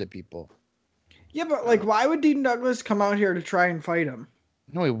listen to people. Yeah, but like, why would Dean Douglas come out here to try and fight him?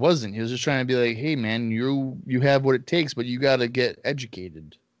 No, he wasn't. He was just trying to be like, hey, man, you have what it takes, but you got to get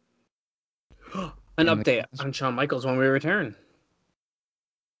educated. An update on Shawn Michaels when we return.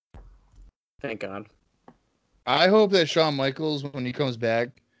 Thank God. I hope that Shawn Michaels, when he comes back,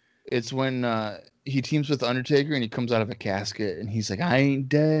 it's when he teams with Undertaker and he comes out of a casket and he's like, I ain't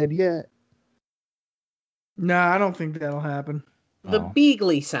dead yet. No, I don't think that'll happen. The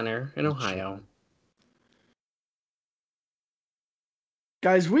Beagley Center in Ohio.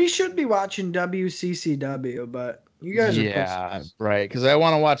 Guys, we should be watching WCCW, but you guys are pussies. Right, because I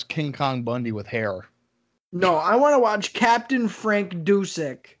want to watch King Kong Bundy with hair. No, I want to watch Captain Frank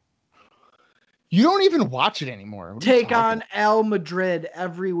Dusek. You don't even watch it anymore. Take on El Madrid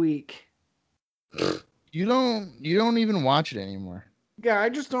every week. You don't even watch it anymore. Yeah, I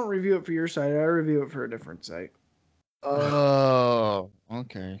just don't review it for your site. I review it for a different site. Oh,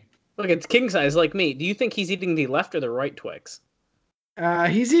 okay. Look, it's king size like me. Do you think he's eating the left or the right Twix?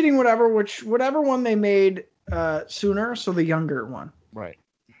 He's eating whatever one they made sooner, so the younger one. Right.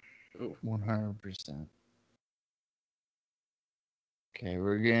 100%. Okay,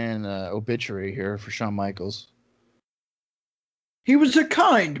 we're getting obituary here for Shawn Michaels. He was a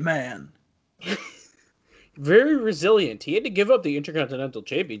kind man. Very resilient. He had to give up the Intercontinental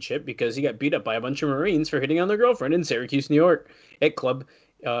Championship because he got beat up by a bunch of Marines for hitting on their girlfriend in Syracuse, New York, at Club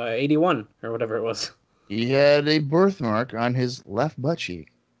 81 or whatever it was. He had a birthmark on his left butt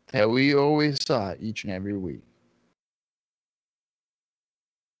cheek that we always saw each and every week.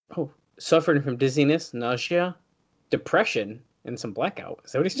 Oh, suffering from dizziness, nausea, depression, and some blackout.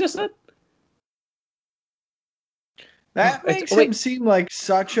 Is that what he just said? That makes him seem like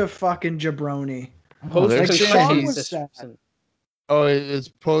such a fucking jabroni. Oh, it's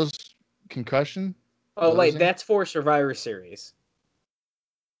post concussion? Oh, wait, that's for Survivor Series.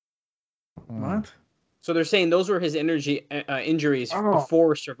 What? So they're saying those were his injuries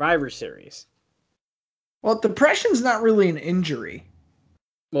before Survivor Series. Well, depression's not really an injury.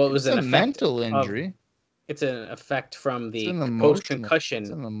 Well, it was a mental injury. It's an effect from the post-concussion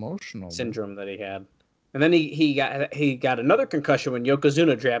syndrome that he had. And then he got another concussion when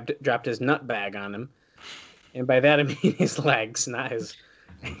Yokozuna dropped his nut bag on him. And by that I mean his legs, not his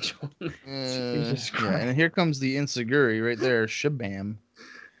ankle. Jesus Christ. Yeah, and here comes the Insiguri right there, shabam.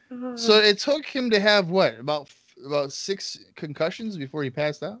 So it took him to have what, about 6 concussions before he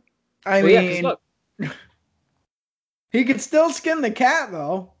passed out? I mean, look. He could still skin the cat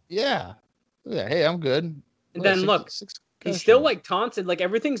though. Yeah. Hey, I'm good. And then look, he still like taunted, like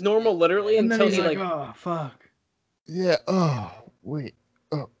everything's normal literally until he like, oh fuck. Yeah. Oh wait.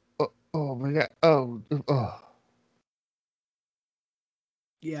 Oh my god. Oh.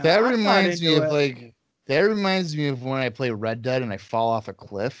 Yeah. That reminds me of when I play Red Dead and I fall off a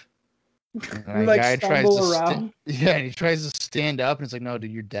cliff. And like guy tries to and he tries to stand up and it's like, no,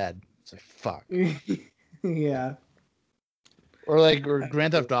 dude, you're dead. It's like, fuck. Yeah. Or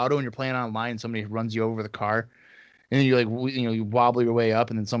Grand Theft Auto and you're playing online and somebody runs you over with a car. And then you wobble your way up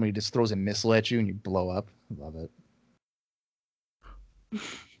and then somebody just throws a missile at you and you blow up. I love it.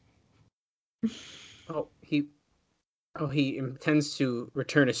 He intends to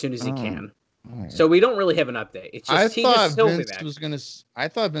return as soon as he can. Right. So we don't really have an update. It's just I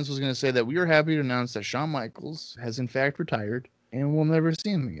thought Vince was gonna say that we are happy to announce that Shawn Michaels has in fact retired and we'll never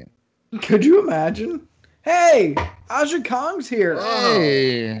see him again. Could you imagine? Hey, Aja Kong's here.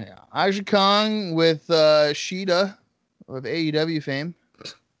 Hey, Aja Kong with Shida of AEW fame.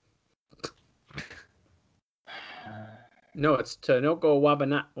 No, it's Tanoko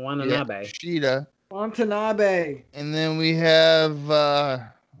Watanabe. Shida. Watanabe. And then we have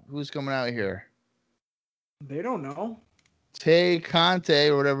who's coming out here? They don't know. Tay Conte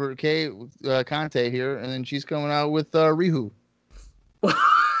or whatever. Conte here, and then she's coming out with Rihu.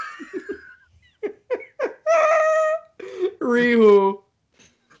 Rihu.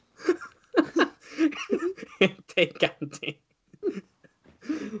 Take on team.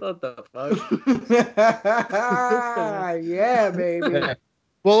 What the fuck? Yeah, baby.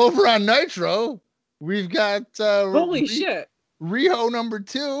 Well, over on Nitro, we've got Holy shit. Riho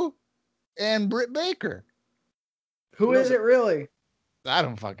 #2 and Britt Baker. Who is it really? I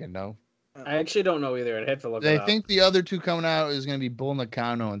don't fucking know. I actually don't know either. I'd have to look it I up. think the other two coming out is going to be Bull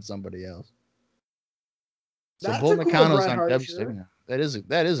Nakano and somebody else. So That's Bull a cool Nakano's Bret on Hart WWE shirt. now. That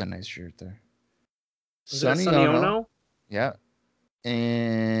is a nice shirt there. Is that Sonny Ono? Yeah.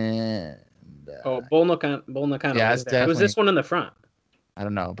 And Bull Nakano. Yeah, is it's there. Who's this one in the front? I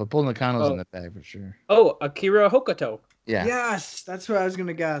don't know, but Bull Nakano's in the bag for sure. Oh, Akira Hokuto. Yeah. Yes, that's what I was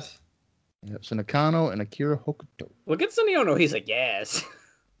gonna guess. Yep. So Nakano and Akira Hokuto. Look at Sonny Ono. He's like, yes.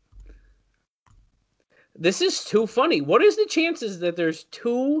 This is too funny. What is the chances that there's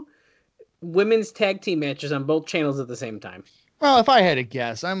two women's tag team matches on both channels at the same time? Well, if I had to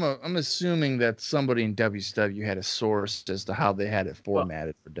guess, I'm assuming that somebody in WCW had a source as to how they had it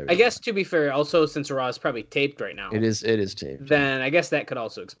formatted for WWE. I guess, to be fair, also since Raw is probably taped right now. It is taped. Then I guess that could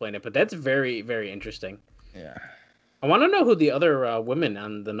also explain it. But that's very, very interesting. Yeah. I want to know who the other women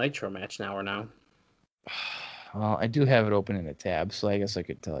on the Nitro match now are now. Well, I do have it open in a tab, so I guess I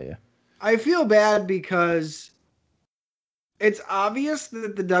could tell you. I feel bad because it's obvious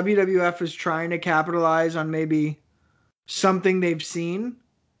that the WWF is trying to capitalize on maybe something they've seen,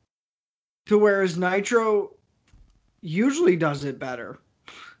 to whereas Nitro usually does it better.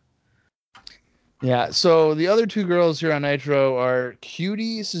 Yeah, so the other two girls here on Nitro are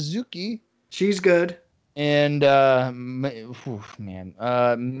Cutie Suzuki. She's good. And Mayumi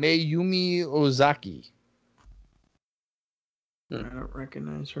Ozaki. I don't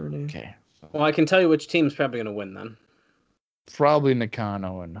recognize her name. Okay. Well, I can tell you which team's probably going to win then. Probably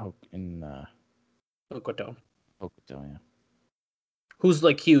Nakano and Hokuto. Yeah. Who's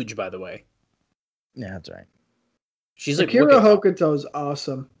like huge, by the way. Yeah, that's right. She's like Akira Hokuto's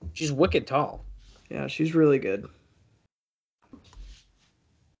awesome. She's wicked tall. Yeah, she's really good.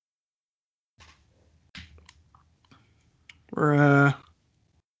 We're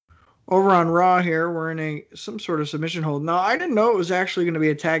over on Raw here. We're in some sort of submission hold. Now, I didn't know it was actually going to be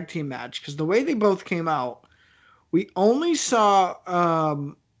a tag team match because the way they both came out, we only saw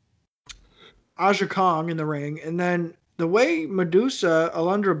Aja Kong in the ring, and then the way Medusa,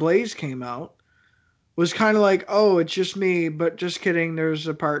 Alundra Blaze came out was kind of like, oh, it's just me, but just kidding, there's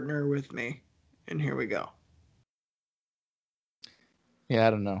a partner with me. And here we go. Yeah,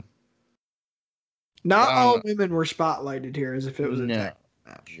 I don't know. Not all women were spotlighted here as if it was a tag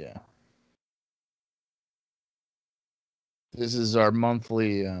match. Yeah. This is our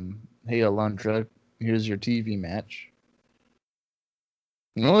monthly, hey, Alundra, here's your TV match.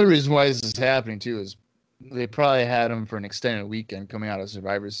 And the only reason why this is happening, too, is they probably had him for an extended weekend coming out of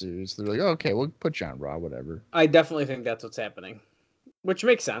Survivor Series. They're like, oh, okay, we'll put you on Raw, whatever. I definitely think that's what's happening, which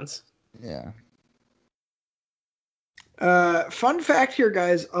makes sense. Yeah. Fun fact here,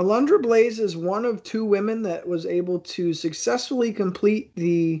 guys. Alundra Blaze is one of two women that was able to successfully complete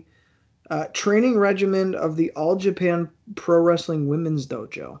the training regimen of the All Japan Pro Wrestling Women's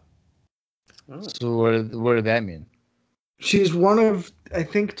Dojo. Oh. So what did that mean? She's one of, I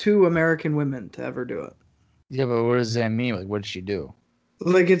think, 2 American women to ever do it. Yeah, but what does that mean? Like, what did she do?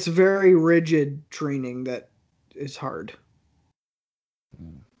 Like, it's very rigid training that is hard.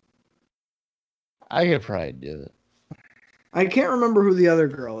 I could probably do it. I can't remember who the other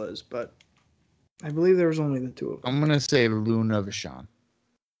girl is, but I believe there was only the 2 of them. I'm going to say Luna Vachon.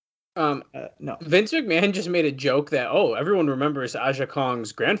 No. Vince McMahon just made a joke that, everyone remembers Aja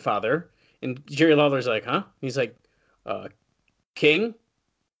Kong's grandfather. And Jerry Lawler's like, huh? He's like, King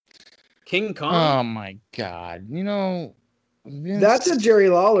Kong? Oh, my God. You know, Vince... That's a Jerry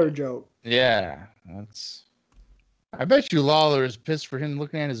Lawler joke. Yeah, that's... I bet you Lawler is pissed for him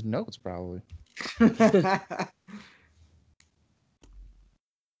looking at his notes, probably.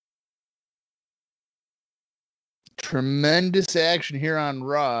 Tremendous action here on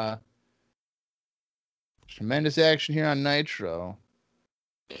Raw. Tremendous action here on Nitro.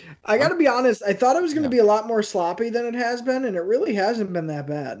 I gotta be honest, I thought it was going to be a lot more sloppy than it has been, and it really hasn't been that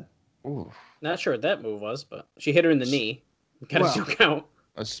bad. Ooh. Not sure what that move was, but she hit her in the knee. Got a joke out.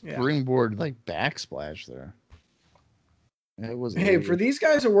 A springboard backsplash there. It was. Hey, for these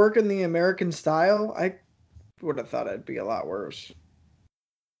guys who work in the American style, I would have thought it'd be a lot worse.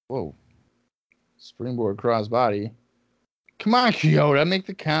 Whoa. Springboard crossbody. Come on, Kyoto, make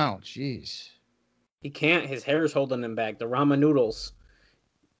the count. Jeez. He can't. His hair's holding him back. The ramen noodles.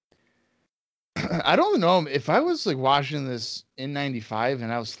 I don't know if I was like watching this in '95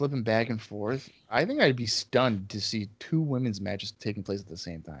 and I was flipping back and forth. I think I'd be stunned to see two women's matches taking place at the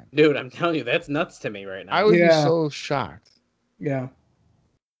same time. Dude, I'm telling you, that's nuts to me right I now. would be Yeah. so shocked. Yeah.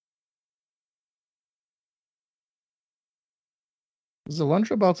 Was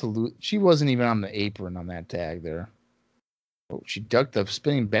Alundra about to lose? She wasn't even on the apron on that tag there. Oh, she ducked a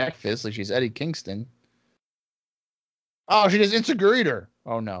spinning back fist like she's Eddie Kingston. Oh, she just insecuried her.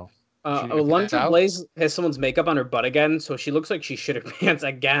 Oh no. She didn't pass Alundra out? Blaze has someone's makeup on her butt again, so she looks like she shit her pants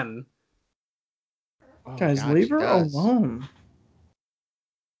again. Oh, Guys, God, leave she her does. alone.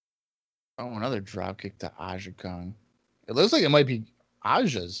 Oh, another drop kick to Aja Kong. It looks like it might be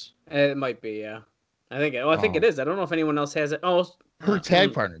Aja's. It might be, yeah. I think it Oh. is. I don't know if anyone else has it. Oh, Her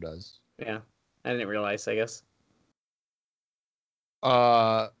tag partner does. yeah. I didn't realize, I guess.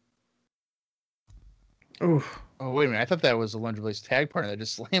 Oof. Oh, wait a minute. I thought that was Alundra Blaze's tag partner that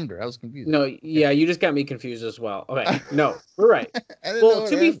just slammed her. I was confused. No, yeah, you just got me confused as well. Okay, no, we're right. I didn't know Well, what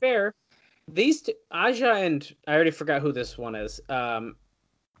to be happened. fair, these two, Aja and I already forgot who this one is.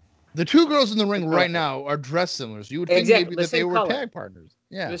 The two girls in the ring right now are dressed similar, so you would think Exactly, maybe the that they same were color. tag partners.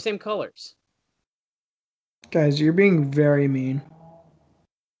 They're Yeah. the same colors. Guys, you're being very mean.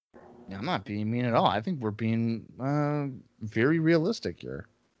 Yeah, I'm not being mean at all. I think we're being very realistic here.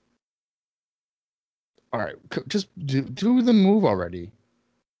 All right, just do the move already.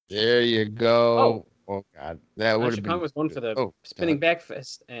 There you go. Oh God, that would Aja have Kong been. was one for the Oh, spinning God. back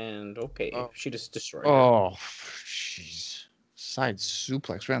fist, and okay, Oh. she just destroyed her. Oh, jeez. Side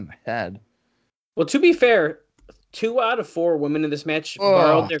suplex right on the head. Well, to be fair, 2 out of 4 women in this match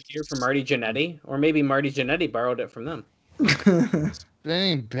borrowed their gear from Marty Jannetty, or maybe Marty Jannetty borrowed it from them.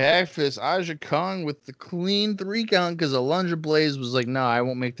 Spinning back fist, Aja Kong with the clean 3 count because Alundra Blaze was like, no, I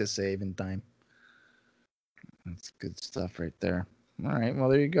won't make the save in time. That's good stuff right there. All right, well,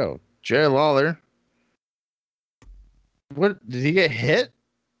 there you go. Jerry Lawler. What, did he get hit?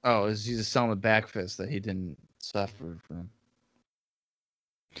 Oh, is he just selling the back fist that he didn't suffer from?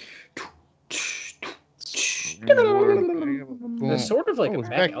 It's sort of like a it's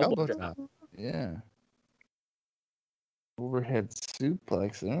back elbow drop. Yeah. Overhead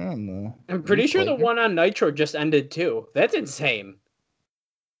suplex there on the. I'm pretty sure the replay. one on Nitro just ended too. That's insane.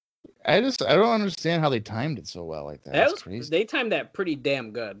 I don't understand how they timed it so well like that. That's crazy. They timed that pretty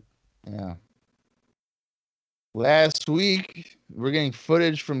damn good. Yeah. Last week, we're getting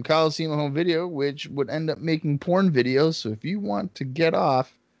footage from Coliseum Home Video, which would end up making porn videos. So if you want to get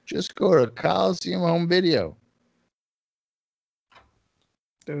off, just go to Coliseum Home Video.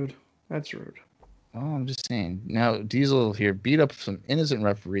 Dude, that's rude. Oh, I'm just saying. Now, Diesel here beat up some innocent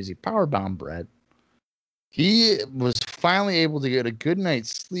referees. He powerbombed Brett. He was finally able to get a good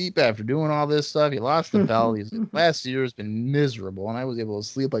night's sleep after doing all this stuff. He lost the belt. Last year has been miserable, and I was able to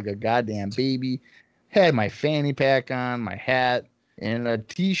sleep like a goddamn baby. Had my fanny pack on, my hat, and a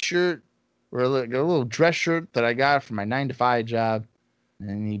t-shirt or a little dress shirt that I got from my 9-to-5 job.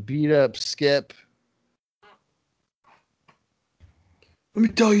 And he beat up Skip. Let me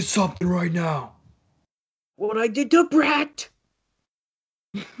tell you something right now. What I did to Brett.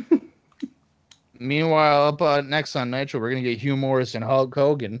 Meanwhile, up next on Nitro, we're going to get Hugh Morris and Hulk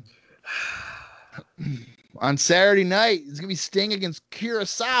Hogan. On Saturday night, it's going to be Sting against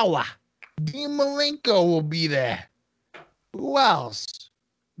Kurosawa. Dean Malenko will be there. Who else?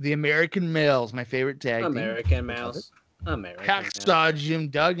 The American Males, my favorite tag team. American Mouse. American Hacksaw Jim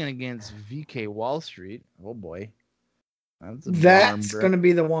Duggan against VK Wall Street. Oh boy. That's going to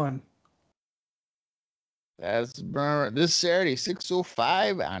be the one. That's this Saturday,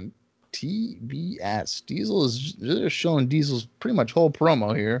 6:05 on TBS. Diesel is just showing Diesel's pretty much whole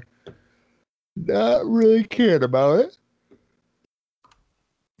promo here. Not really cared about it.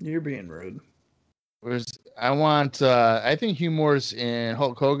 You're being rude. I think Hugh Morris and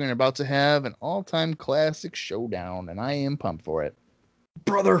Hulk Hogan are about to have an all-time classic showdown, and I am pumped for it.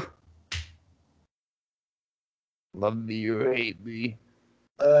 Brother. Love me or hate me.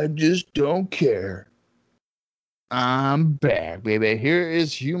 I just don't care. I'm back, baby. Here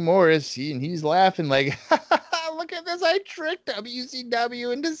is Hugh Morris, and he's laughing like, look at this. I tricked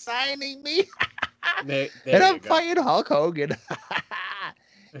WCW into signing me. there and I'm fighting Hulk Hogan.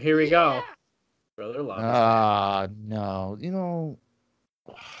 Here we go. Brother Love. No. You know.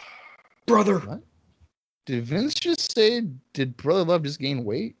 Brother. What? Did Vince just say, did Brother Love just gain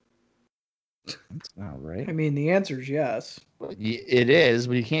weight? That's not right. I mean, the answer is yes. It is,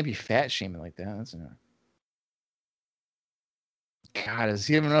 but you can't be fat shaming like that. That's not. God, does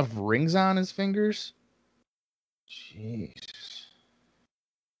he have enough rings on his fingers? Jeez.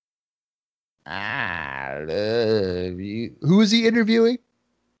 I love you. Who is he interviewing?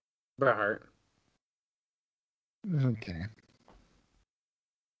 Bret Hart. Okay.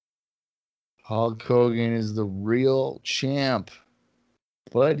 Hulk Hogan is the real champ,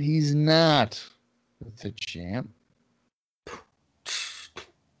 but he's not the champ.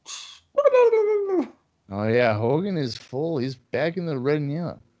 Oh yeah, Hogan is full. He's back in the red and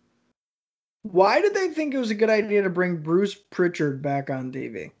yellow. Why did they think it was a good idea to bring Bruce Pritchard back on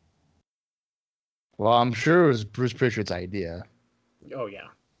TV? Well, I'm sure it was Bruce Pritchard's idea. Oh yeah.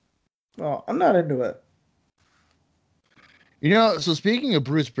 Well, I'm not into it. You know, so speaking of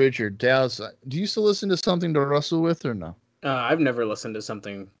Bruce Pritchard, Dallas, do you still listen to Something to Wrestle With or no? I've never listened to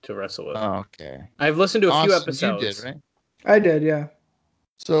something to wrestle with. Oh, okay. I've listened to a few Austin, episodes. you did, right? I did, yeah.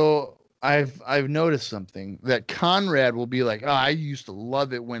 So I've noticed something that Conrad will be like, oh, I used to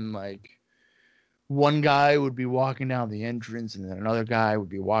love it when like one guy would be walking down the entrance and then another guy would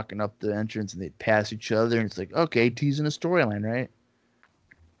be walking up the entrance and they'd pass each other and it's like, okay, teasing a storyline, right?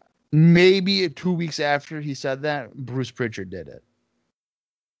 Maybe 2 weeks after he said that, Bruce Pritchard did it.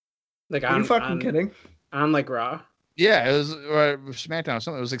 Like Are you fucking kidding? On like Raw. Yeah, it was or SmackDown or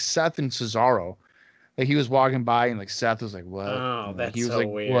something. It was like Seth and Cesaro. Like he was walking by and like Seth was like, "What?" Oh, and, like, that's he was so like,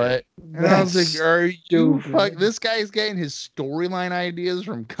 weird. "What?" And I was That's like, "Are you stupid. fuck? This guy's getting his storyline ideas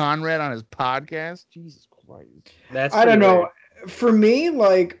from Conrad on his podcast? Jesus Christ!" That's I don't pretty know. weird. For me,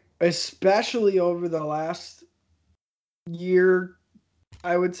 like, especially over the last year,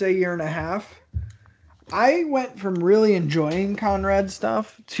 I would say year and a half, I went from really enjoying Conrad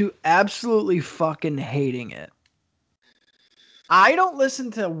stuff to absolutely fucking hating it. I don't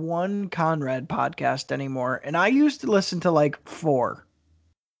listen to one Conrad podcast anymore, and I used to listen to like 4.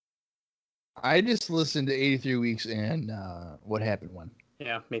 I just listened to 83 Weeks and What Happened When.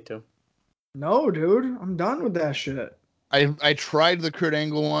 Yeah, me too. No, dude, I'm done with that shit. I tried the Kurt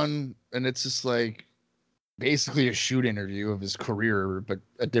Angle one, and it's just like basically a shoot interview of his career, but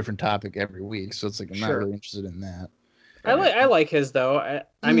a different topic every week. So it's like I'm not Sure. really interested in that. I like his though.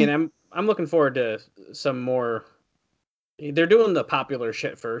 I mean I'm looking forward to some more. They're doing the popular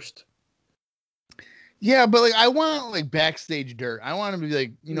shit first. Yeah, but like I want like backstage dirt. I want to be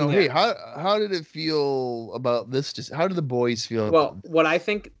like, you know, hey, Yeah. how did it feel about this? Just how did the boys feel? Well, what I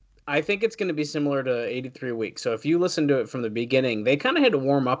think it's going to be similar to 83 Weeks. So if you listen to it from the beginning, they kind of had to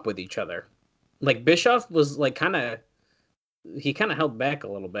warm up with each other. Like Bischoff was like he kind of held back a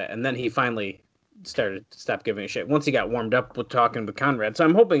little bit, and then he finally started to stop giving a shit once he got warmed up with talking with Conrad. So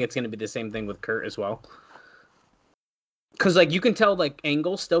I'm hoping it's going to be the same thing with Kurt as well. Because like you can tell like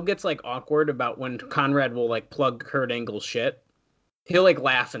Angle still gets like awkward about when Conrad will like plug Kurt Angle's shit. He'll like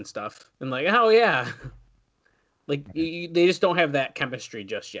laugh and stuff and like, oh yeah. Like they just don't have that chemistry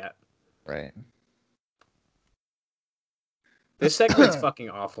just yet. Right. This segment's fucking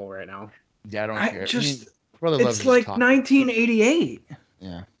awful right now. Yeah, I don't I care. just, Brother Love it's is like talking. 1988.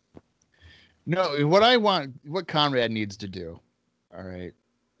 Yeah. No, what Conrad needs to do, all right,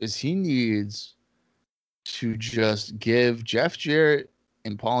 is he needs to just give Jeff Jarrett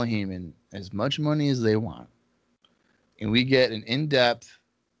and Paul Heyman as much money as they want. And we get an in-depth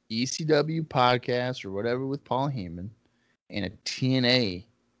ECW podcast or whatever with Paul Heyman and a TNA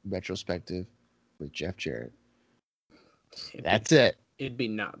retrospective with Jeff Jarrett. That's it. It'd be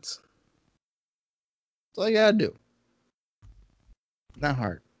nuts. That's all you gotta do. Not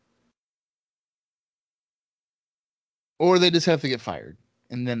hard. Or they just have to get fired,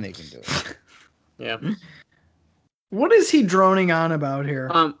 and then they can do it. Yeah. What is he droning on about here?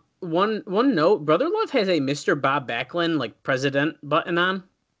 One note, Brother Love has a Mr. Bob Backlund like president button on.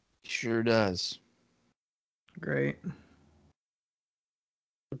 Sure does. Great.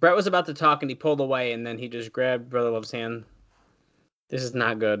 Brett was about to talk and he pulled away and then he just grabbed Brother Love's hand. This is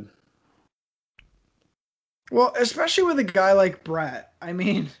not good. Well, especially with a guy like Brett. I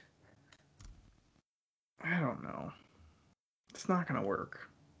mean, I don't know. It's not going to work.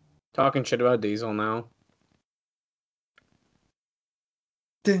 Talking shit about Diesel now.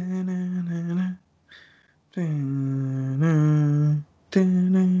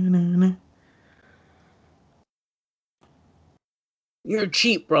 You're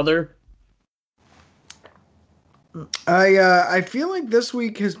cheap, brother. I feel like this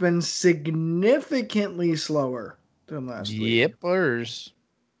week has been significantly slower than last week. Yippers.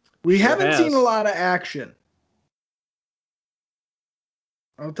 We Sure haven't has. seen a lot of action.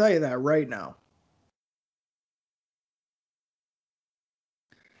 I'll tell you that right now.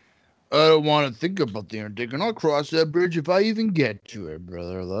 I don't want to think about the Undertaker, and I'll cross that bridge if I even get to it,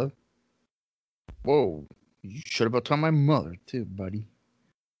 Brother Love. Whoa. You should about tell my mother, too, buddy.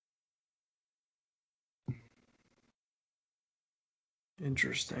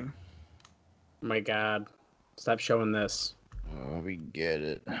 Interesting. Oh my God. Stop showing this. Oh, we get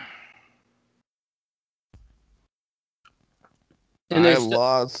it. And I there's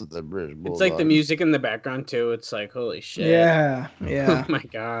lost the British Bulldog. it's like the music in the background too. It's like holy shit. Yeah, Oh yeah. my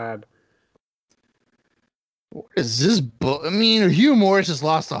god. What is this? I mean, Hugh Morris just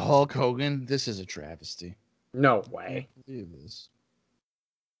lost to Hulk Hogan. This is a travesty. No I way. can't believe this.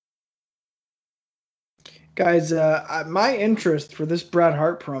 Guys, my interest for this Bret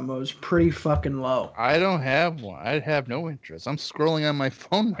Hart promo is pretty fucking low. I don't have one. I have no interest. I'm scrolling on my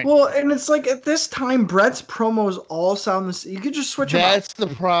phone right Well, and it's like at this time, Bret's promos all sound the same. You could just switch them out. That's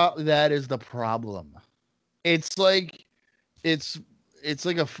the That is the problem. It's like it's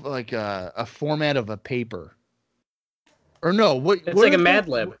like a format of a paper. Or no, what? It's what like a is Mad it?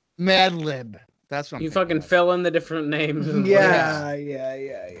 Lib. Mad Lib. That's what I'm You thinking fucking of. fill in the different names. And Yeah.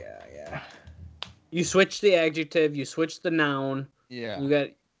 You switch the adjective. You switch the noun. Yeah. You got.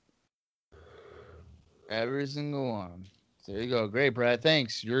 Every single one. There you go. Great, Brad.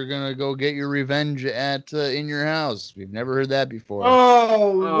 Thanks. You're gonna go get your revenge at in your house. We've never heard that before.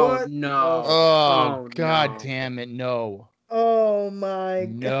 Oh, Oh what? no. Oh, God no. damn it. No. Oh my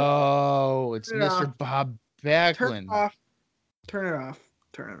god. No. It's Turn it Mr. off. Bob Turn it Backlund. off. Turn it off.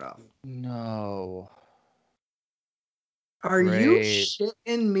 Turn it off. No. Are you Great.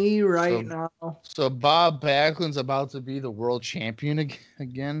 shitting me right So- now? So Bob Backlund's about to be the world champion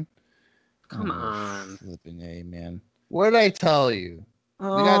again? Come Oh, on. Flipping A, man. What did I tell you? We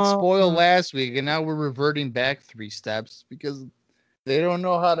got spoiled last week, and now we're reverting back 3 steps because they don't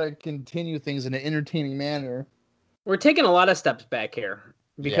know how to continue things in an entertaining manner. We're taking a lot of steps back here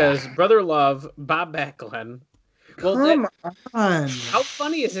because Brother Love, Bob Backlund. Well, Come on. how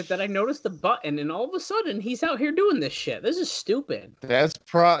funny is it that I noticed the button and all of a sudden he's out here doing this shit? This is stupid. That's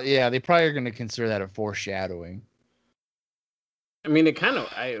they probably are going to consider that a foreshadowing. I mean, it kind of.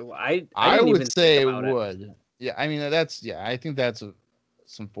 I would didn't even say think it about it. would. Yeah, I mean I think that's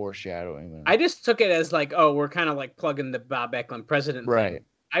some foreshadowing. I just took it as like, oh, we're kind of like plugging the Bob Backlund president Right. thing.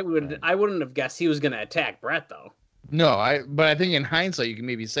 I wouldn't have guessed he was going to attack Brett though. No, but I think in hindsight you can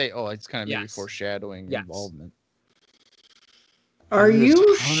maybe say, oh, it's kind of maybe Yes. foreshadowing Yes. involvement. Are you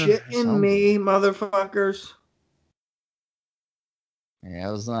 100% shitting me, motherfuckers? Yeah,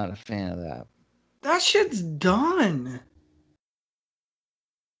 I was not a fan of that. That shit's done.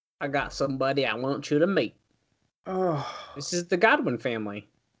 I got somebody I want you to meet. Oh. This is the Godwin family.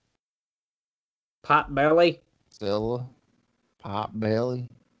 Pot Belly. Zilla, Pop Bailey.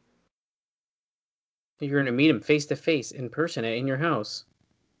 You're going to meet him face to face in person in your house.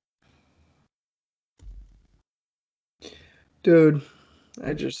 Dude,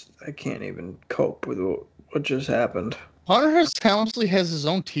 I can't even cope with what just happened. Hunter S. Helmsley has his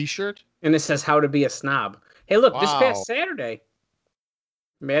own T-shirt. And it says how to be a snob. Hey, look, this Wow. past Saturday,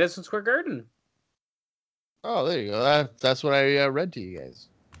 Madison Square Garden. Oh, there you go. That's what I read to you guys.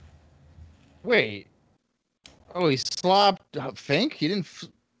 Wait. Oh, he slopped Fink? He didn't.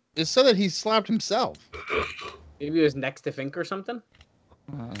 It said that he slapped himself. Maybe it was next to Fink or something.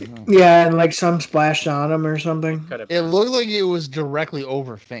 I don't know. Yeah, and like some splashed on him or something. Could have. It looked like it was directly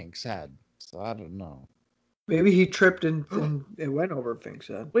over Fink's head. So I don't know. Maybe he tripped and it went over Fink's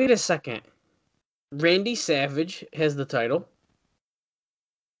head. Wait a second. Randy Savage has the title.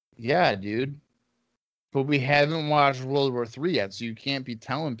 Yeah, dude. But we haven't watched World War III yet, so you can't be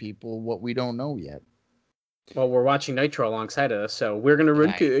telling people what we don't know yet. Well, we're watching Nitro alongside of us, so we're gonna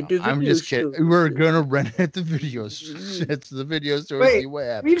run to the I'm video just kidding. store. We're gonna rent it at the video. It's the video store. Wait, See what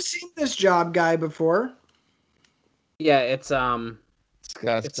happens. We've seen this job guy before. Yeah, it's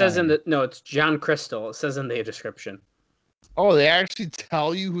Scott It says Steiner. it's John Crystal. It says in the description. Oh, they actually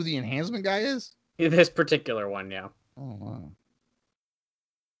tell you who the enhancement guy is? This particular one, yeah. Oh wow.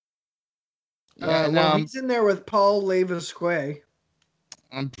 Yeah, Well, he's in there with Paul Levisque.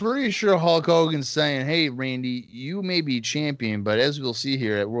 I'm pretty sure Hulk Hogan's saying, "Hey, Randy, you may be champion, but as we'll see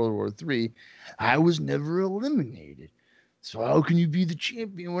here at World War III, I was never eliminated. So how can you be the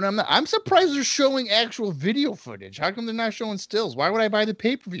champion when I'm not?" I'm surprised they're showing actual video footage. How come they're not showing stills? Why would I buy the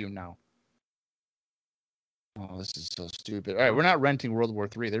pay-per-view now? Oh, this is so stupid. All right, we're not renting World War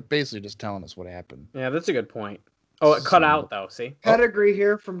III. They're basically just telling us what happened. Yeah, that's a good point. Oh, it cut out though. See? Pedigree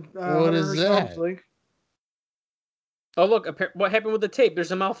here from What is Hunter that? Helmsley. Oh, look. What happened with the tape?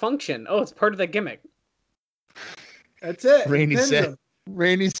 There's a malfunction. Oh, it's part of the gimmick. That's it. Randy Pins said- him.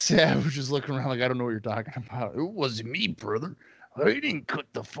 Randy Savage is looking around like, I don't know what you're talking about. It wasn't me, brother. I didn't cut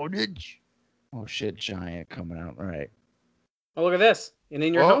the footage. Oh, shit, Giant coming out. All right. Oh, look at this. And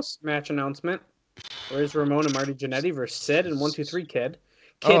in your Oh. house match announcement. Where's Ramon and Marty Jannetty versus Sid and 1-2-3 Kid?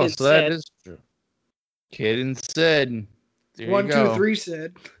 Kid Oh, and so that Sid. is true. Kid and Sid. There you 1, go. 2, 3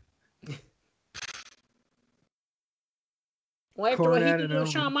 said. Well, after what he Cornette did and to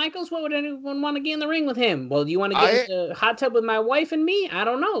Elvis. Shawn Michaels, what would anyone want to get in the ring with him? Well, do you want to get in the hot tub with my wife and me? I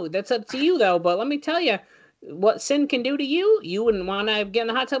don't know. That's up to you, though. But let me tell you, what Sin can do to you, you wouldn't want to get in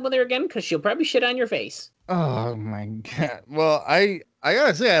the hot tub with her again because she'll probably shit on your face. my god. Well, I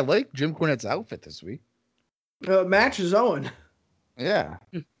gotta say, I like Jim Cornette's outfit this week. Match is Owen. Yeah.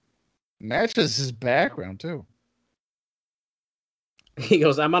 Matches his background too. He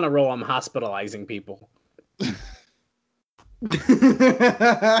goes, I'm on a roll. I'm hospitalizing people.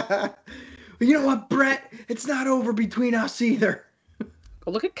 You know what, Brett? It's not over between us either.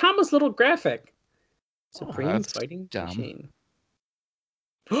 Oh, look at Kama's little graphic. Supreme that's Fighting dumb. Machine.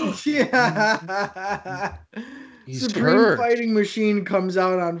 Yeah. He's Supreme hurt. Fighting Machine comes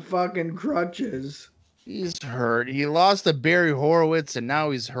out on fucking crutches. He's hurt. He lost to Barry Horowitz and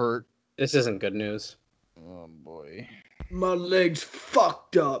now he's hurt. This isn't good news. Oh boy. My leg's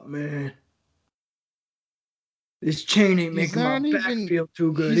fucked up, man. This chain ain't He's making my not back even- feel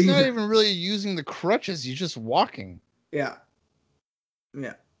too good He's not either. even really using the crutches. He's just walking. Yeah.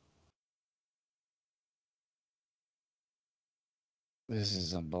 Yeah. This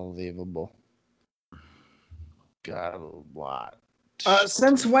is unbelievable. Got a lot.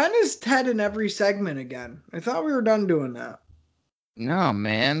 Since when is Ted in every segment again? I thought we were done doing that. No,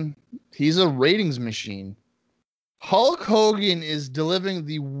 man. He's a ratings machine. Hulk Hogan is delivering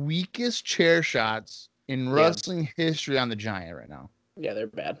the weakest chair shots in wrestling history on the Giant right now. Yeah, they're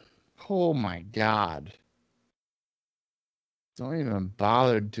bad. Oh my god. Don't even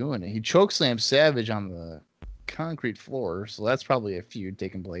bother doing it. He chokeslammed Savage on the concrete floor, so that's probably a feud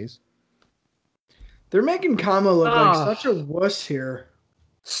taking place. They're making Kama look like Oh. such a wuss here.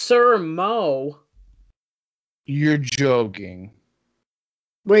 Sir Mo. You're joking.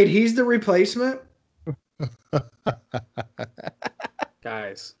 Wait, he's the replacement?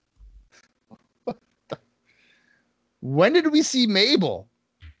 Guys. When did we see Mabel?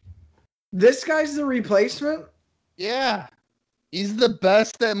 This guy's the replacement? Yeah. He's the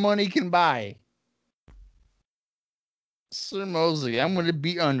best that money can buy. Sir Mosley, I'm going to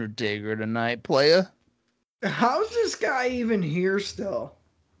beat Undertaker tonight, playa. How's this guy even here still?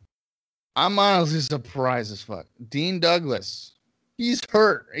 I'm honestly surprised as fuck. Dean Douglas. He's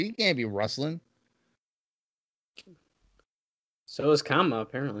hurt. He can't be wrestling. So is Kama,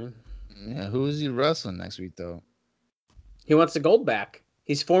 apparently. Yeah, who is he wrestling next week, though? He wants the gold back.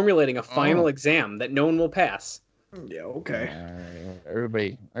 He's formulating a final exam that no one will pass. Yeah, okay.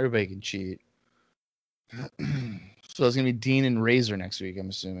 Everybody can cheat. So it's gonna be Dean and Razor next week, I'm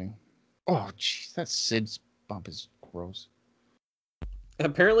assuming. Oh, jeez, that Sid's bump is gross.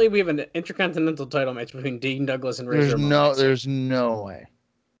 Apparently, we have an intercontinental title match between Dean Douglas and Razor Ramon. There's no way.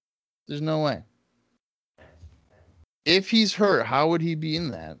 There's no way. If he's hurt, how would he be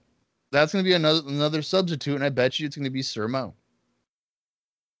in that? That's gonna be another substitute, and I bet you it's gonna be Sir Mo.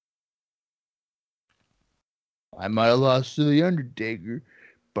 I might have lost to the Undertaker,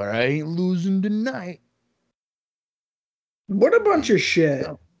 but I ain't losing tonight. What a bunch of shit.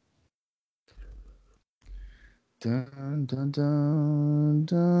 Dun, dun, dun,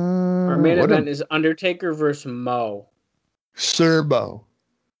 dun. Our main What event is Undertaker versus Mo. Sir Mo.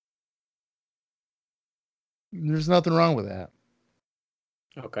 There's nothing wrong with that.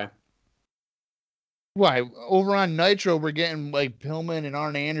 Okay. Why? Over on Nitro, we're getting like Pillman and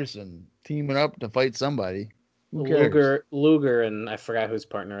Arn Anderson teaming up to fight somebody. Who cares? Luger, and I forgot who his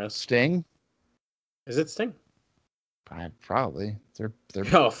partner is. Sting? Is it Sting? Probably. They're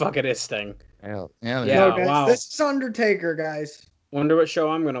Oh, fuck, it is Sting. yeah. Yeah. No, guys, wow. this is Undertaker, guys. Wonder what show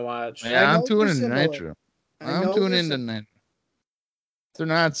I'm going to watch. Yeah, I I'm know tuning they're into similar. Nitro. I I'm know tuning they're into Nitro. They're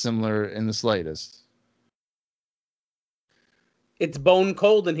not similar in the slightest. It's bone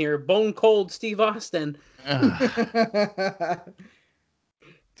cold in here. Bone cold Steve Austin.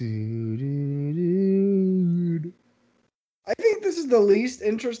 Dude. I think this is the least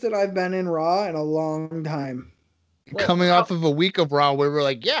interested I've been in Raw in a long time. Well, Coming off of a week of Raw where we're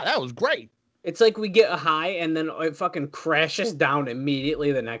like, yeah, that was great. It's like we get a high and then it fucking crashes down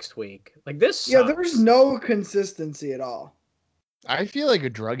immediately the next week. Like this Yeah, sucks. there's no consistency at all. I feel like a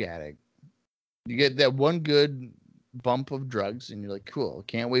drug addict. You get that one good bump of drugs and you're like, cool,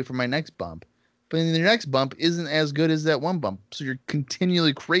 can't wait for my next bump. But then the next bump isn't as good as that one bump. So you're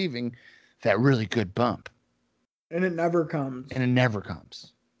continually craving that really good bump. And it never comes. And it never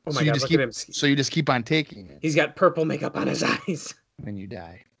comes. Oh so my you god, just look keep, at him. So you just keep on taking it. He's got purple makeup on his eyes. When you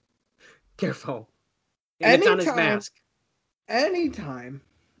die. Careful. And it's on his mask. Anytime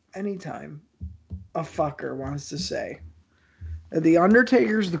a fucker wants to say that The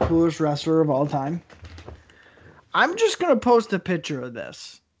Undertaker's the coolest wrestler of all time, I'm just going to post a picture of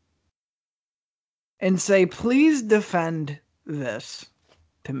this and say, please defend this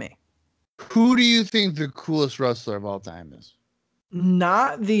to me. Who do you think the coolest wrestler of all time is?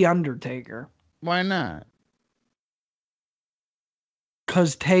 Not The Undertaker. Why not?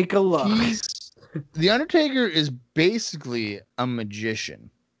 Because take a look. The Undertaker is basically a magician.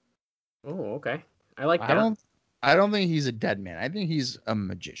 Oh, okay. I like that. I don't think he's a dead man. I think he's a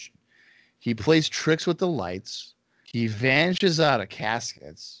magician. He plays tricks with the lights. He vanishes out of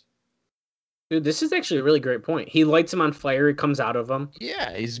caskets. Dude, this is actually a really great point. He lights him on fire. He comes out of him.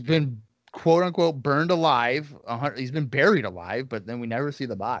 Yeah, he's been quote unquote burned alive. He's been buried alive, but then we never see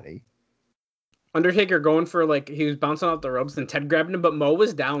the body. Undertaker going for he was bouncing off the ropes and Ted grabbed him, but Mo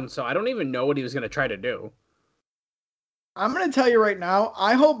was down, so I don't even know what he was going to try to do. I'm going to tell you right now,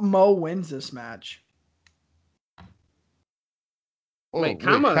 I hope Mo wins this match.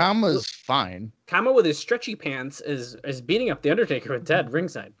 Kama's fine. Kama with his stretchy pants is beating up the Undertaker with Ted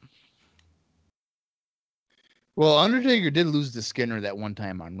ringside. Well, Undertaker did lose to Skinner that one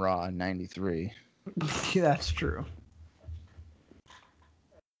time on Raw in '93. Yeah, that's true.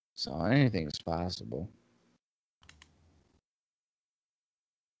 So anything is possible.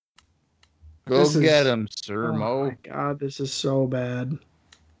 Get him, Sir Mo. Oh my God, this is so bad.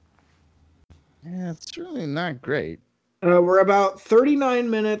 Yeah, it's really not great. We're about 39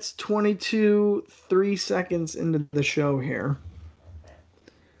 minutes, 3 seconds into the show here.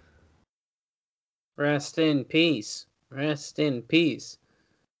 Rest in peace. Rest in peace.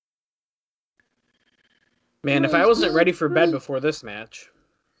 Man, if I wasn't ready for bed before this match.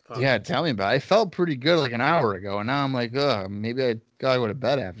 Fuck. Yeah, tell me about it. I felt pretty good like an hour ago, and now I'm like, maybe I gotta go to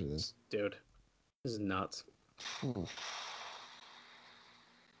bed after this. Dude, this is nuts.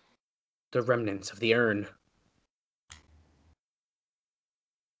 The remnants of the urn.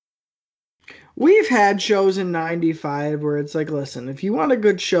 We've had shows in 95 where it's like, listen, if you want a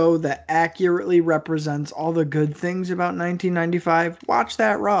good show that accurately represents all the good things about 1995, watch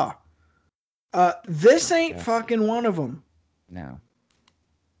that Raw. This ain't fucking one of them. No.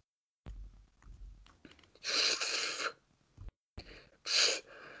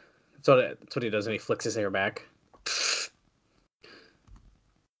 That's what he does when he flicks his hair back.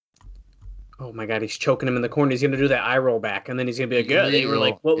 Oh my God, he's choking him in the corner. He's going to do that eye roll back, and then he's going to be like, yeah, they were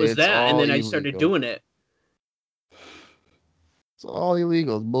like, what was that? And then I started doing it. It's all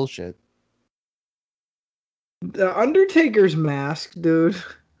illegal. It's bullshit. The Undertaker's mask, dude.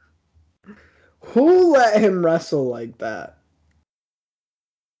 Who let him wrestle like that?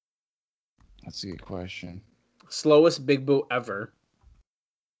 That's a good question. Slowest big boot ever.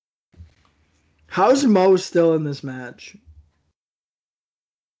 How's Mo still in this match?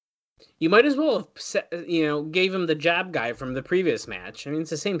 You might as well have, gave him the job guy from the previous match. I mean, it's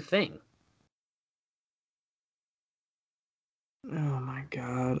the same thing. Oh my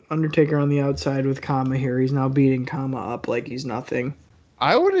God. Undertaker on the outside with Kama here. He's now beating Kama up like he's nothing.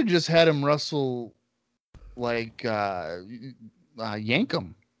 I would have just had him wrestle like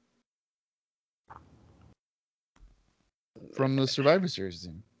Yankum from the Survivor Series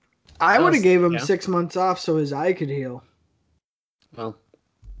team. I would have gave him 6 months off so his eye could heal. Well,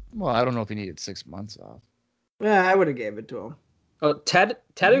 I don't know if he needed 6 months off. Yeah, I would have gave it to him. Oh, Ted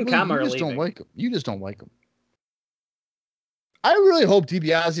and Kama are leaving. Don't like him. You just don't like him. I really hope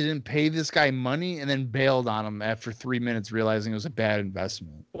DiBiase didn't pay this guy money and then bailed on him after 3 minutes, realizing it was a bad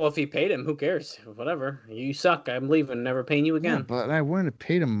investment. Well, if he paid him, who cares? Whatever. You suck. I'm leaving. Never paying you again. Yeah, but I wouldn't have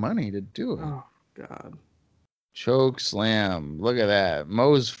paid him money to do it. Oh, God. Choke slam. Look at that.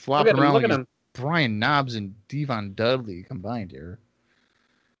 Mo's flopping around like he's Brian Knobbs and Devon Dudley combined here.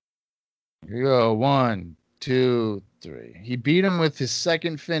 Here we go. 1, 2, 3. He beat him with his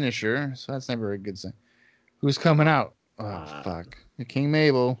second finisher, so that's never a good sign. Who's coming out? Oh, fuck. King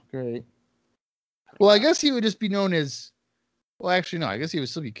Mabel. Great. Well, I guess he would just be known as... Well, actually, no. I guess he would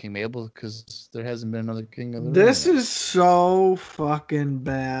still be King Mabel because there hasn't been another King of the Ring. This is so fucking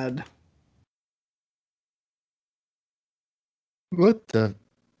bad. What the...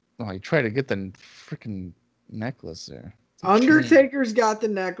 Oh, he tried to get the freaking necklace there. Undertaker's got the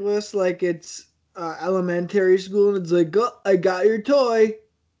necklace like it's elementary school, and it's like, oh, I got your toy.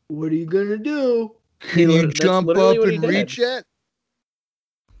 What are you going to do? Can you jump up and reach it?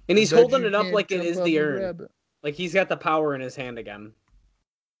 And he's holding it up like it is the urn. Like he's got the power in his hand again.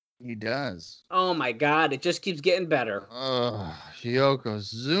 He does. Oh my God, it just keeps getting better.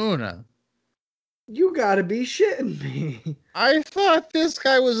 Yokozuna. You gotta be shitting me. I thought this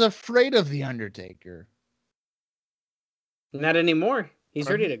guy was afraid of The Undertaker. Not anymore. He's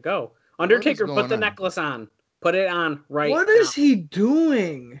ready to go. Undertaker, put the necklace on. Put it on right now. What is he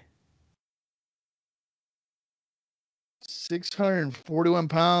doing? 641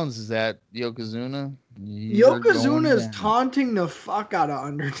 pounds is that Yokozuna? You're going Yokozuna is down. taunting the fuck out of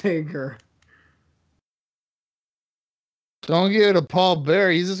Undertaker. Don't give it to Paul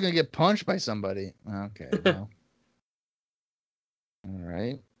Bear. He's just gonna get punched by somebody. Okay. Well. All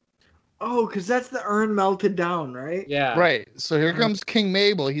right. Oh, because that's the urn melted down, right? Yeah. Right. So here comes King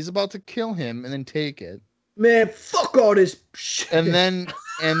Mabel. He's about to kill him and then take it. Man, fuck all this shit. And then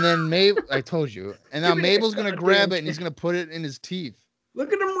Mabel. I told you. And now Give me that Mabel's gonna goddamn grab it and he's shit. gonna put it in his teeth.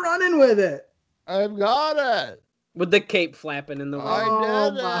 Look at him running with it. I've got it. With the cape flapping in the wind.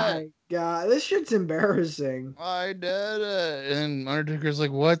 Oh did it. my god, this shit's embarrassing. I did it. And Undertaker's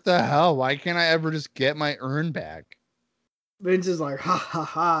like, what the hell? Why can't I ever just get my urn back? Vince is like, ha ha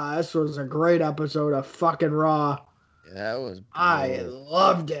ha, this was a great episode of fucking Raw. Yeah, that was. I brutal.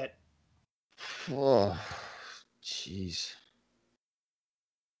 loved it. Oh, jeez.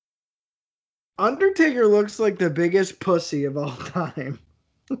 Undertaker looks like the biggest pussy of all time.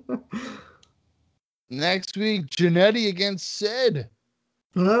 Next week, Jannetty against Sid.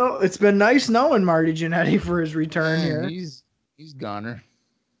 Well, it's been nice knowing Marty Jannetty for his return Man, here. He's goner.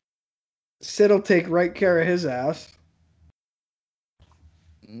 Sid will take right care of his ass.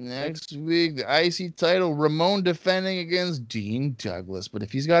 Next week, the IC title, Ramon defending against Dean Douglas. But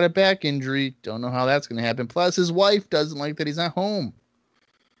if he's got a back injury, don't know how that's going to happen. Plus, his wife doesn't like that he's not home.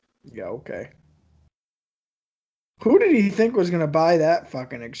 Yeah, okay. Who did he think was going to buy that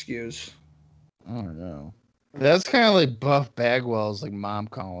fucking excuse? I don't know. That's kind of like Buff Bagwell's like mom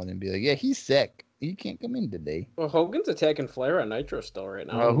calling and be like, yeah, he's sick. He can't come in today. Well, Hogan's attacking Flair on Nitro still right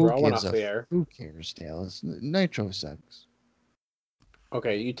now. Well, Raw went off the air. who cares, Dallas? Nitro sucks.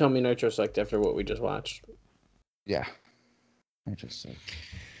 Okay, you tell me Nitro sucked after what we just watched. Yeah. Nitro sucks.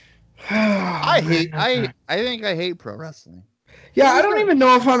 I I think I hate pro wrestling. Yeah, I don't even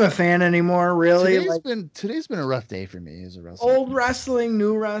know if I'm a fan anymore, really. Today's been a rough day for me as a wrestler. Old wrestling,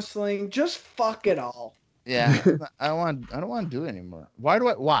 new wrestling, just fuck it all. Yeah, I don't want to do it anymore. Why do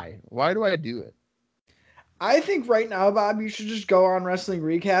I do it? I think right now, Bob, you should just go on wrestling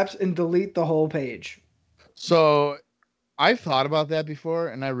recaps and delete the whole page. So I've thought about that before,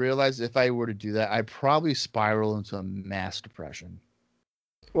 and I realized if I were to do that, I'd probably spiral into a mass depression.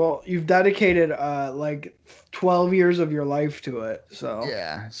 Well, you've dedicated like 12 years of your life to it, so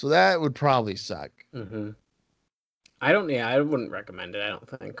Yeah, so that would probably suck. Mm-hmm. I wouldn't recommend it, I don't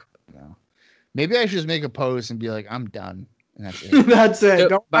think. No. Maybe I should just make a post and be like, I'm done. And that's it. that's it. So,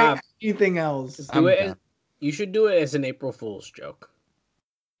 Don't Bob, write anything else. Just I'm do it. done. You should do it as an April Fool's joke.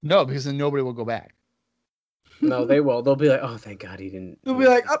 No, because then nobody will go back. No, they will. They'll be like, "Oh, thank God he didn't." You'll be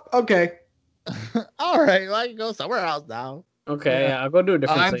like, oh, okay. All right, well, I can go somewhere else now. "Okay, yeah, I'll go do a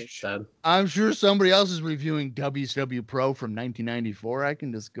different I'm thing instead." I'm sure somebody else is reviewing WCW Pro from 1994. I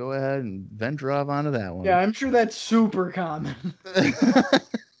can just go ahead and venture off onto that one. Yeah, I'm sure that's super common. You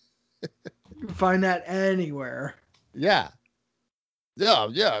can find that anywhere. Yeah.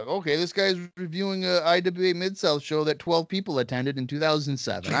 Okay, this guy's reviewing a IWA Mid-South show that 12 people attended in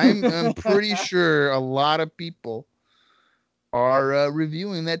 2007. I'm pretty sure a lot of people are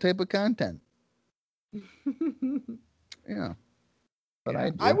reviewing that type of content. Yeah. But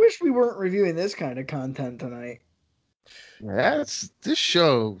I wish we weren't reviewing this kind of content tonight. this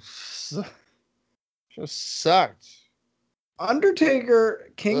show just sucked. Undertaker,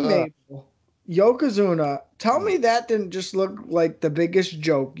 King Mabel, Yokozuna. Tell me that didn't just look like the biggest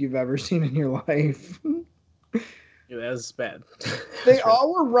joke you've ever seen in your life. Yeah, that's bad. They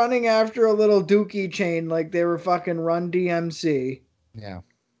all were running after a little dookie chain like they were fucking Run DMC. Yeah.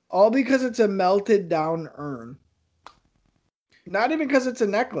 All because it's a melted down urn. Not even because it's a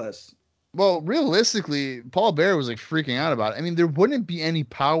necklace. Well, realistically, Paul Bear was like freaking out about it. I mean, there wouldn't be any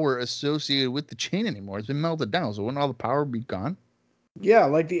power associated with the chain anymore. It's been melted down, so wouldn't all the power be gone? Yeah,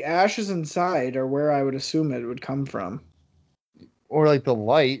 like the ashes inside are where I would assume it would come from. Or like the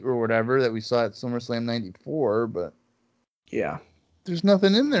light or whatever that we saw at SummerSlam 94, but Yeah. there's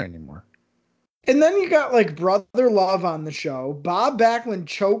nothing in there anymore. And then you got like Brother Love on the show. Bob Backlund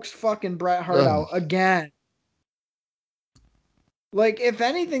chokes fucking Bret Hart out again. Like, if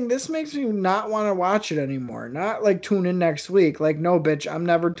anything, this makes me not want to watch it anymore. Not like tune in next week. Like, no, bitch, I'm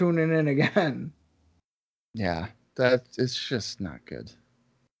never tuning in again. Yeah, it's just not good.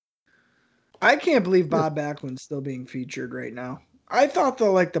 I can't believe Bob Backlund's still being featured right now. I thought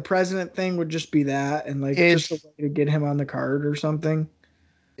the president thing would just be that and like just a way to get him on the card or something.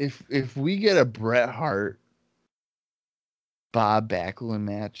 If we get a Bret Hart Bob Backlund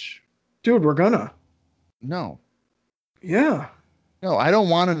match, dude, we're gonna. No. Yeah. No, I don't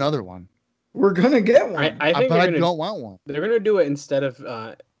want another one. We're gonna get one. I think I don't want one. They're gonna do it instead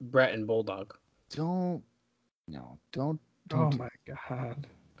of Bret and Bulldog. Don't. Oh my God.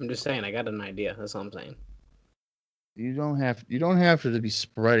 I'm just saying, I got an idea. That's all I'm saying. You don't have to be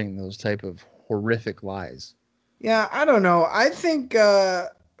spreading those type of horrific lies. Yeah, I don't know. I think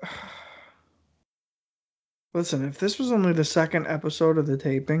listen, if this was only the second episode of the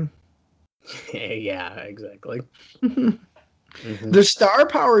taping, Yeah, exactly. the Mhm. star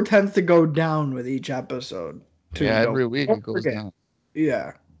power tends to go down with each episode. too. Yeah, Don't- every week don't it goes forget. down.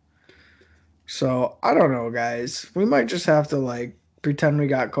 Yeah. So I don't know, guys. We might just have to like pretend we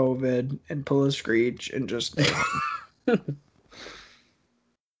got COVID and pull a screech and just stay home.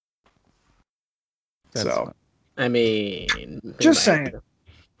 That's So fine. I mean, we Just might have saying. to.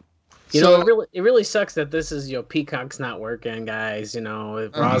 You know, So it really sucks that this is Peacock's not working, guys. You know,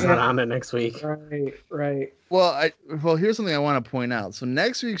 Raw's Uh-huh. not on it next week. Right. well, here's something I want to point out. So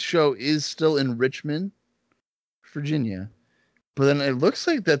next week's show is still in Richmond, Virginia, but then it looks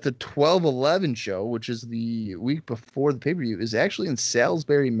like that the 12/11 show, which is the week before the pay-per-view, is actually in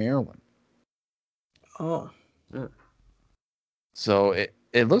Salisbury, Maryland. Oh. So it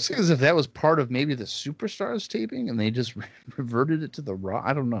looks like as if that was part of maybe the Superstars taping, and they just reverted it to the Raw.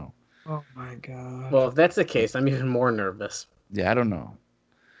 I don't know. Oh my god. Well, if that's the case, I'm even more nervous. Yeah, I don't know.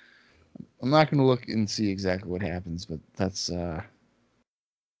 I'm not going to look and see exactly what happens, but that's the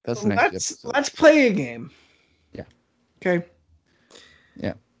next episode. let's play a game. Yeah. Okay.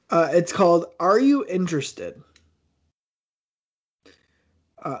 Yeah. It's called Are You Interested?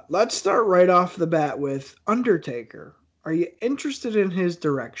 Let's start right off the bat with Undertaker. Are you interested in his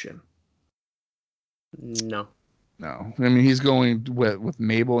direction? No. No, I mean he's going with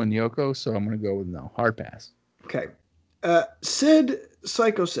Mabel and Yoko, so I'm going to go with no. Hard pass. Okay. Sid,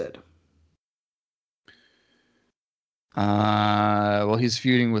 Psycho Sid. Well, he's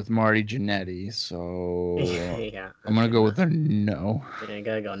feuding with Marty Jannetty, so Yeah. I'm going to go with a no. Yeah, you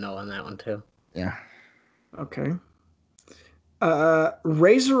gotta go no on that one too. Yeah. Okay.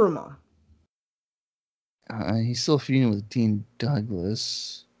 Razor Ramon. He's still feuding with Dean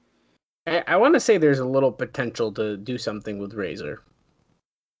Douglas. I want to say there's a little potential to do something with Razor.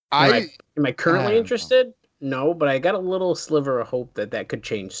 Am I I don't currently know. interested? No, but I got a little sliver of hope that could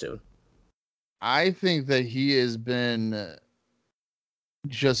change soon. think that he has been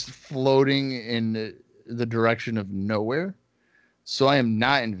just floating in the direction of nowhere. So I am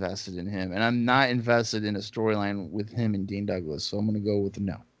not invested in him, and I'm not invested in a storyline with him and Dean Douglas. So I'm going to go with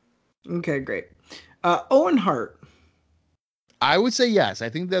no. Okay, great. Owen Hart. I would say yes. I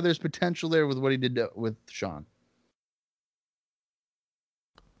think that there's potential there with what he did with Sean.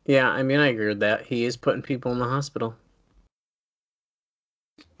 Yeah, I mean, I agree with that. He is putting people in the hospital.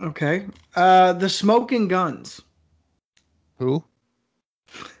 Okay. The Smoking Guns. Who?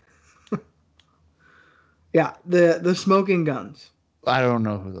 Yeah, the Smoking Guns. I don't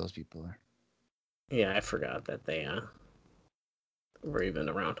know who those people are. Yeah, I forgot that they were even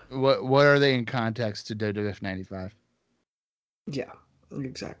around. What are they in context to WWF 95? Yeah,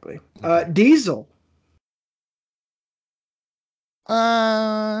 exactly. Diesel.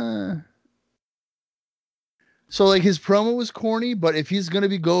 So like his promo was corny, but if he's gonna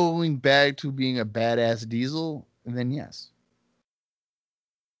be going back to being a badass Diesel, then yes.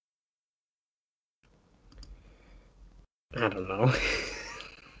 I don't know.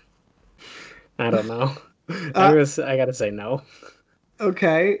 I don't know. I gotta say no.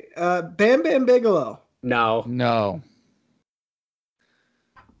 Okay. Bam Bam Bigelow. No. No.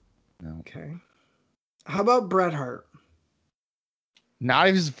 Okay. How about Bret Hart? Now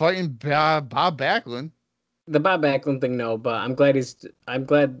he's fighting Bob Backlund. The Bob Backlund thing, no, but I'm glad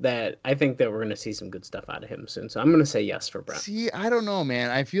that I think that we're gonna see some good stuff out of him soon. So I'm gonna say yes for Bret. See, I don't know,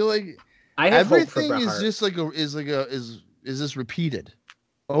 man. I feel like I have hope for everything Bret is Hart. just is this repeated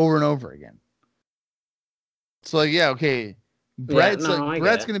over and over again. So like, yeah, okay. Brett's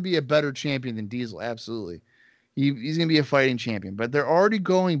get it. gonna be a better champion than Diesel, absolutely. He's gonna be a fighting champion, but they're already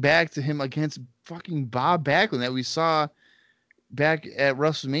going back to him against fucking Bob Backlund that we saw back at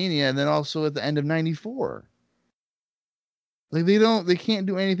WrestleMania and then also at the end of '94. Like they can't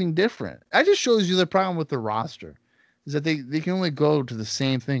do anything different. That just shows you the problem with the roster is that they can only go to the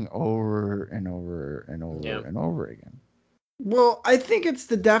same thing over and over and over and over again. Well, I think it's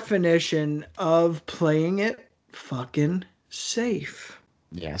the definition of playing it fucking safe.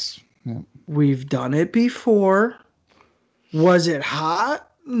 Yes. We've done it before. Was it hot?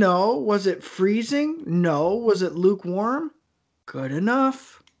 No. Was it freezing? No. Was it lukewarm? Good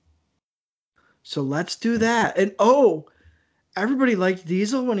enough. So let's do that. And everybody liked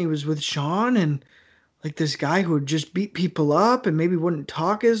Diesel when he was with Sean and like this guy who would just beat people up and maybe wouldn't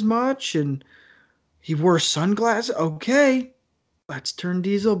talk as much and he wore sunglasses. Okay. Let's turn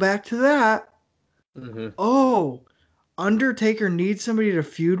Diesel back to that. Mm-hmm. Oh, Undertaker needs somebody to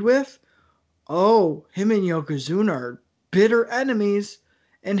feud with. Oh, him and Yokozuna are bitter enemies.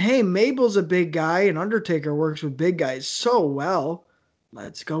 And hey, Mabel's a big guy, and Undertaker works with big guys so well.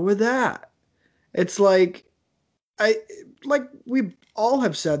 Let's go with that. It's like we all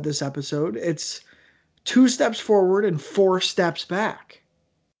have said this episode, it's 2 steps forward and 4 steps back.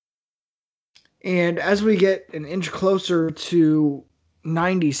 And as we get an inch closer to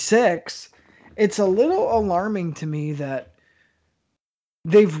 96, it's a little alarming to me that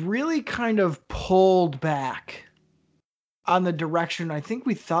they've really kind of pulled back on the direction I think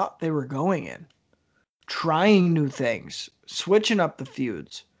we thought they were going in. Trying new things, switching up the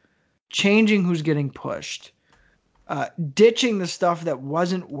feuds, changing who's getting pushed, ditching the stuff that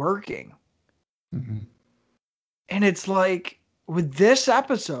wasn't working. Mm-hmm. And it's like, with this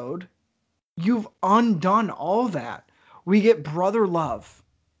episode, you've undone all that. We get Brother Love.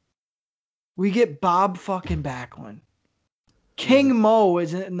 We get Bob fucking Backlund. King Mo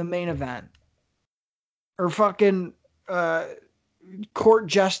is in the main event. Or fucking Court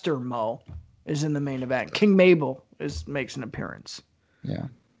Jester Mo is in the main event. King Mabel makes an appearance. Yeah.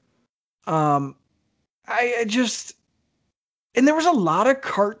 I just... And there was a lot of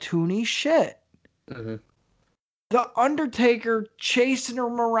cartoony shit. Mm-hmm. The Undertaker chasing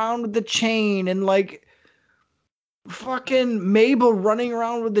him around with the chain and like fucking Mabel running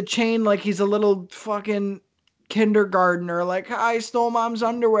around with the chain like he's a little fucking kindergartner. Like, I stole mom's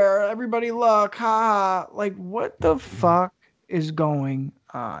underwear. Everybody look. Ha. Like, what the fuck is going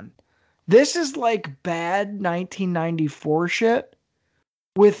on? This is like bad 1994 shit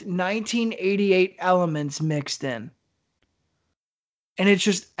with 1988 elements mixed in. And it's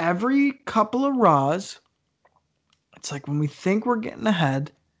just every couple of Raws, it's like when we think we're getting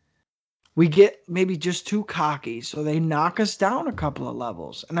ahead, we get maybe just too cocky. So they knock us down a couple of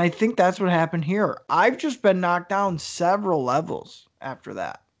levels. And I think that's what happened here. I've just been knocked down several levels after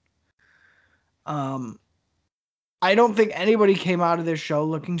that. I don't think anybody came out of this show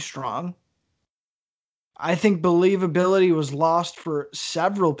looking strong. I think believability was lost for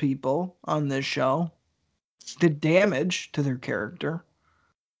several people on this show. Did damage to their character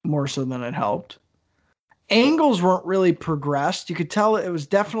more so than it helped. Angles weren't really progressed. You could tell it was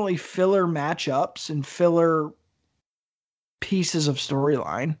definitely filler matchups and filler pieces of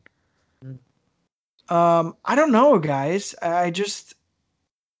storyline. I don't know, guys. I just,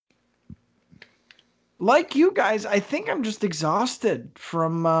 like you guys, I think I'm just exhausted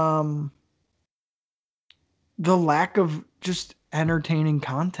from the lack of just entertaining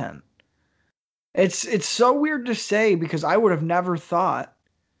content. It's so weird to say because I would have never thought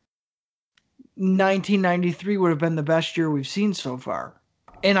 1993 would have been the best year we've seen so far.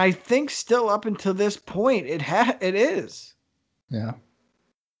 And I think still up until this point, it is. Yeah.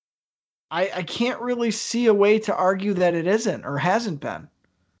 I can't really see a way to argue that it isn't or hasn't been.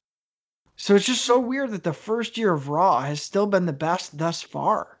 So it's just so weird that the first year of Raw has still been the best thus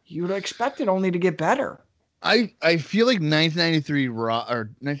far. You would expect it only to get better. I feel like 1993 Raw or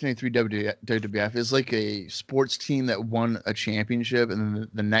 1993 WWF is like a sports team that won a championship, and then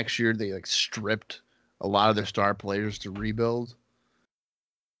the next year they like stripped a lot of their star players to rebuild,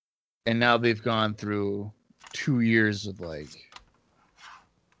 and now they've gone through 2 years of like,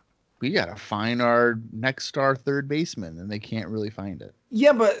 we gotta find our next star third baseman, and they can't really find it.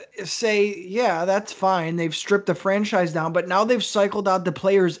 Yeah, but that's fine. They've stripped the franchise down, but now they've cycled out the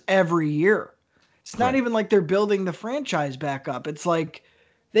players every year. It's not even like they're building the franchise back up. It's like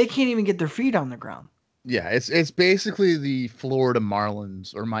they can't even get their feet on the ground. Yeah, it's basically the Florida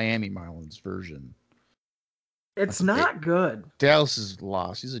Marlins or Miami Marlins version. It's not good. Dallas is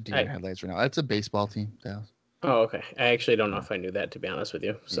lost. He's a deer in headlights right now. That's a baseball team, Dallas. Oh, okay. I actually don't know if I knew that, to be honest with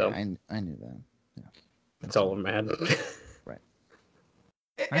you. So yeah, I knew that. Yeah, that's all I'm mad. Right.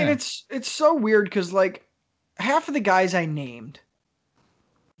 And it's so weird because like half of the guys I named,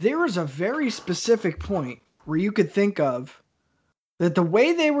 there was a very specific point where you could think of that the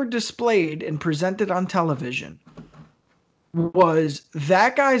way they were displayed and presented on television was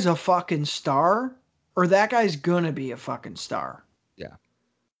that guy's a fucking star or that guy's gonna be a fucking star. Yeah.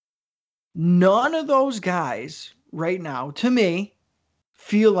 None of those guys right now, to me,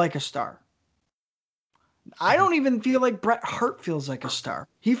 feel like a star. I don't even feel like Bret Hart feels like a star.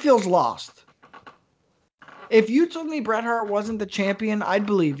 He feels lost. If you told me Bret Hart wasn't the champion, I'd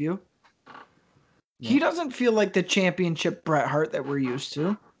believe you. Yeah. He doesn't feel like the championship Bret Hart that we're used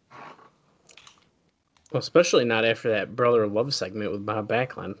to. Well, especially not after that Brother Love segment with Bob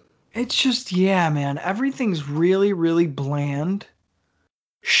Backlund. It's just, yeah, man. Everything's really, really bland,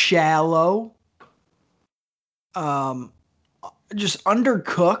 shallow, just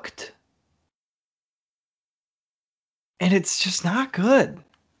undercooked. and it's just not good.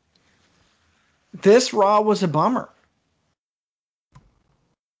 This Raw was a bummer.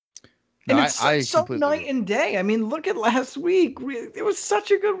 No, And it's I so completely night agree. and day. I mean, look at last week. It was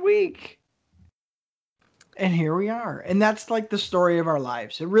such a good week. And here we are. And that's like the story of our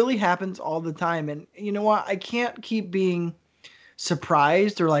lives. It really happens all the time. And you know what? I can't keep being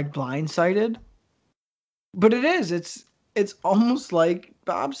surprised or like blindsided. But it is. It's almost like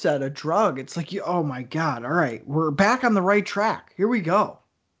Bob said, a drug. It's like oh my God, all right, we're back on the right track. Here we go.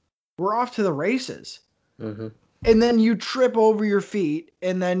 We're off to the races. Mm-hmm. And then you trip over your feet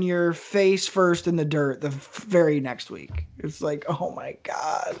and then you're face first in the dirt the very next week. It's like, oh my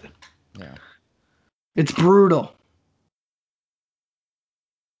God. Yeah. It's brutal.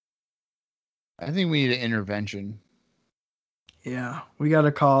 I think we need an intervention. Yeah. We got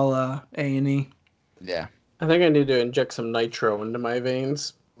to call A&E. Yeah. I think I need to inject some nitro into my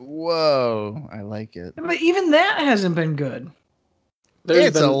veins. Whoa, I like it. But even that hasn't been good.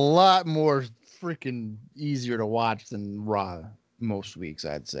 It's a lot more freaking easier to watch than Raw most weeks,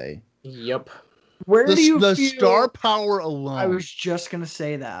 I'd say. Yep. Where do you The feel... star power alone. I was just going to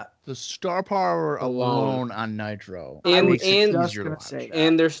say that. The star power alone on Nitro. And makes it and easier to watch.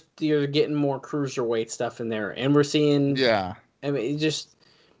 and you're getting more cruiserweight stuff in there, and we're seeing. Yeah. I mean, we just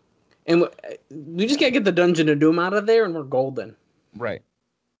gotta get the Dungeon of Doom out of there, and we're golden. Right.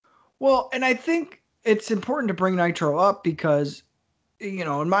 Well, and I think it's important to bring Nitro up because, you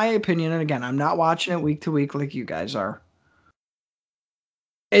know, in my opinion, and again, I'm not watching it week to week like you guys are.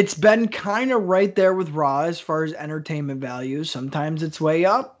 It's been kind of right there with Raw as far as entertainment value. Sometimes it's way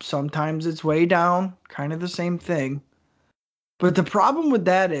up, sometimes it's way down, kind of the same thing. But the problem with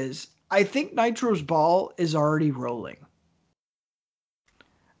that is, I think Nitro's ball is already rolling.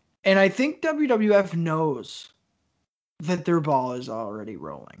 And I think WWF knows that their ball is already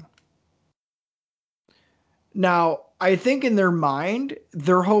rolling. Now, I think in their mind,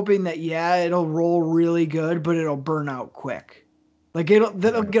 they're hoping that, yeah, it'll roll really good, but it'll burn out quick. Like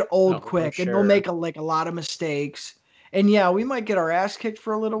they'll get old quick, and they'll make a lot of mistakes. And yeah, we might get our ass kicked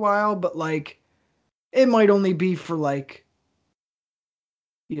for a little while, but like it might only be for like,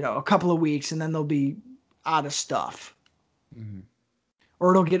 you know, a couple of weeks, and then they'll be out of stuff,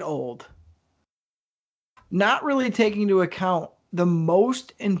 or it'll get old. Not really taking into account the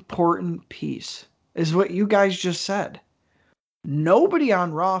most important piece is what you guys just said. Nobody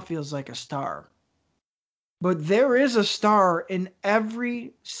on Raw feels like a star. But there is a star in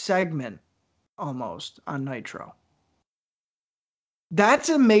every segment, almost, on Nitro. That's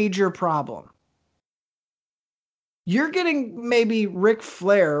a major problem. You're getting maybe Ric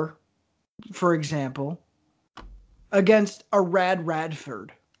Flair, for example, against a Rad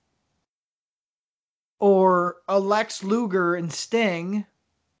Radford. Or a Lex Luger and Sting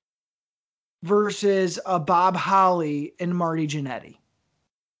versus a Bob Holly and Marty Jannetty.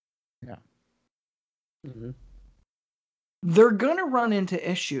 Yeah. Mm-hmm. They're going to run into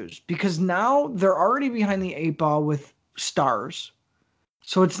issues because now they're already behind the 8 ball with stars.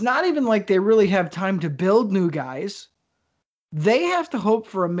 So it's not even like they really have time to build new guys. They have to hope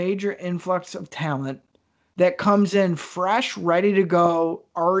for a major influx of talent that comes in fresh, ready to go,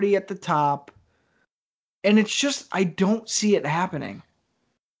 already at the top. And it's just, I don't see it happening.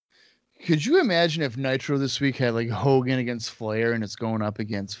 Could you imagine if Nitro this week had like Hogan against Flair and it's going up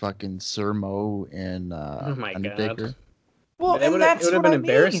against fucking Sir Mo and Oh my Undertaker? God. Well, It and would that's have what been I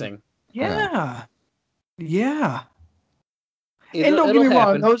embarrassing. mean. Yeah. Yeah. And It'll don't get me wrong,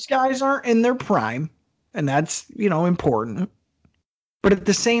 happen. those guys aren't in their prime, and that's, you know, important. But at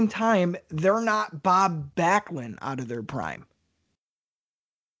the same time, they're not Bob Backlund out of their prime.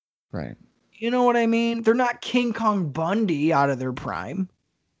 Right. You know what I mean? They're not King Kong Bundy out of their prime.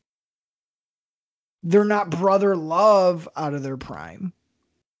 They're not Brother Love out of their prime.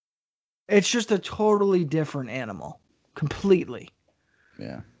 It's just a totally different animal. Completely.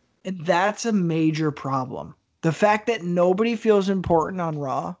 Yeah. And that's a major problem. The fact that nobody feels important on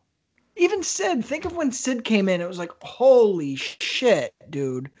Raw. Even Sid, think of when Sid came in. It was like, holy shit,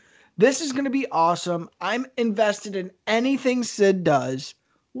 dude. This is going to be awesome. I'm invested in anything Sid does.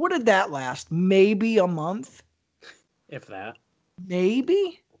 What did that last? Maybe a month? If that.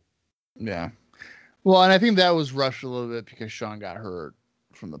 Maybe? Yeah. Well, and I think that was rushed a little bit because Shawn got hurt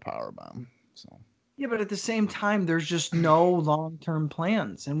from the powerbomb. So. Yeah, but at the same time, there's just no long-term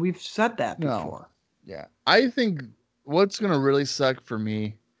plans. And we've said that before. Yeah. I think what's going to really suck for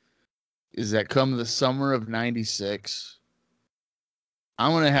me is that come the summer of 96,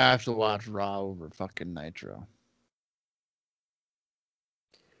 I'm going to have to watch Raw over fucking Nitro.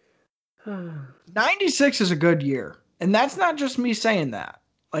 96 is a good year. And that's not just me saying that.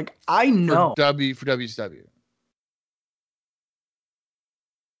 Like, I know. For WCW.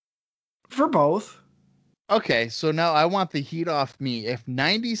 for both. Okay, so now I want the heat off me. If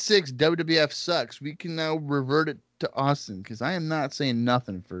 96 WWF sucks, we can now revert it to Austin because I am not saying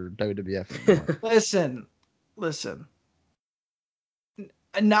nothing for WWF anymore. Listen.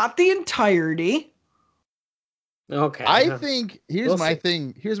 Not the entirety. Okay. I think here's We'll my see.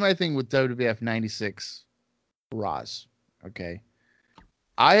 thing. Here's my thing with WWF 96 Raws. Okay.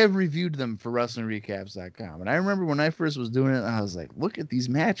 I have reviewed them for WrestlingRecaps.com. And I remember when I first was doing it, I was like, look at these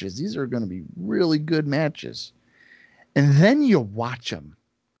matches. These are going to be really good matches. And then you watch them.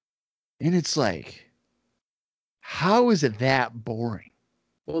 And it's like, how is it that boring?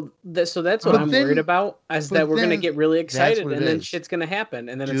 Well, so that's what But I'm then- worried about, is but that we're gonna then get really that's excited, what it and then is. shit's gonna happen,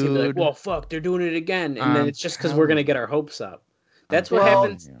 and then it's gonna be like, Dude. well, fuck, they're doing it again, and then I'm it's just because we're gonna telling get our hopes up. That's what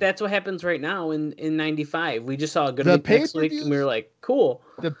telling happens. you. That's what happens right now in '95. We just saw a good The week next week, and we pay-per-views- were like, cool.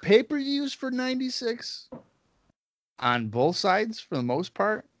 The pay-per-views for 96 on both sides, for the most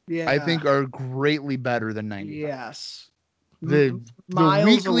part, Yeah. I think are greatly better than 95. Yes. The Miles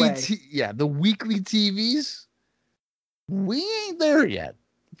weekly away. the weekly TVs, we ain't there yet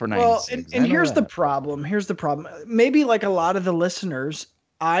for 96. Well, and I know here's the that. problem. Here's the problem. Maybe like a lot of the listeners,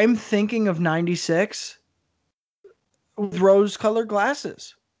 I'm thinking of 96 with rose-colored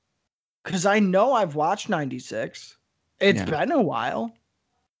glasses. Because I know I've watched 96. It's Yeah. been a while,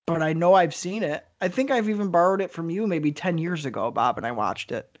 but I know I've seen it. I think I've even borrowed it from you maybe 10 years ago, Bob, and I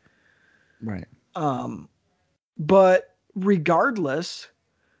watched it. Right. But regardless,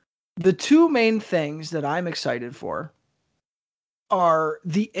 the two main things that I'm excited for are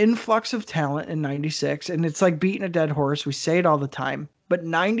the influx of talent in 96. And it's like beating a dead horse. We say it all the time. But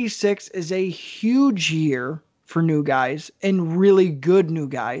 96 is a huge year for new guys and really good new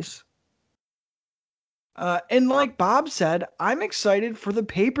guys. And like Bob said, I'm excited for the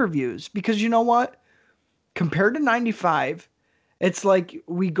pay-per-views because you know what? Compared to 95, it's like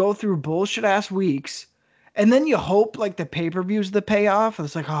we go through bullshit ass weeks and then you hope like the pay-per-view's the payoff.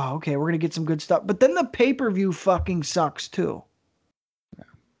 It's like, oh, okay, we're going to get some good stuff. But then the pay-per-view fucking sucks too.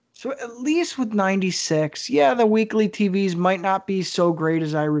 So at least with 96, yeah, the weekly TVs might not be so great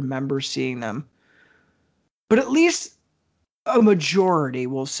as I remember seeing them. But at least a majority,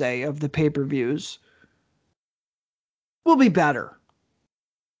 we'll say, of the pay-per-views will be better.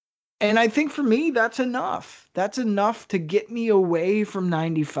 And I think for me, that's enough. That's enough to get me away from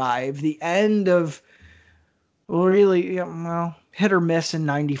 95, the end of really, well, hit or miss in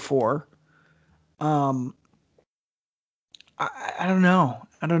 94. I don't know.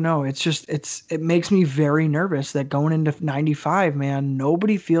 I don't know. It's just, it makes me very nervous that going into 95, man,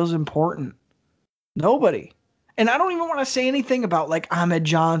 nobody feels important. Nobody. And I don't even want to say anything about like Ahmed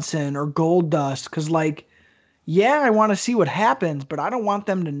Johnson or Goldust, because like, yeah, I want to see what happens, but I don't want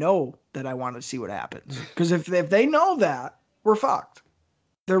them to know that I want to see what happens. Because if they know that, we're fucked.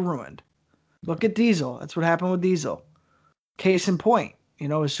 They're ruined. Look at Diesel. That's what happened with Diesel. Case in point. You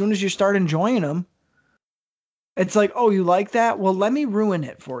know, as soon as you start enjoying them, it's like, oh, you like that? Well, let me ruin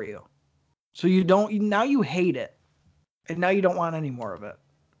it for you. So you don't, now you hate it. And now you don't want any more of it.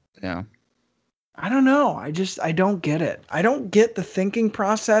 Yeah. I don't know. I don't get it. I don't get the thinking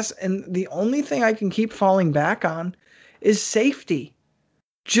process. And the only thing I can keep falling back on is safety.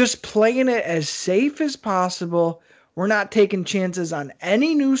 Just playing it as safe as possible. We're not taking chances on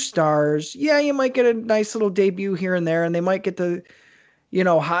any new stars. Yeah, you might get a nice little debut here and there, and they might get to, you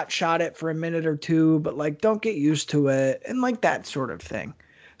know, hot shot it for a minute or two, but like, don't get used to it. And like that sort of thing.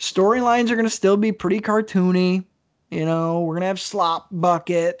 Storylines are going to still be pretty cartoony. You know, we're going to have slop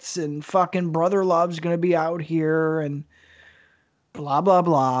buckets and fucking Brother Love's going to be out here and blah, blah,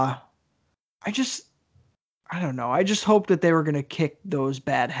 blah. I don't know. I just hope that they were going to kick those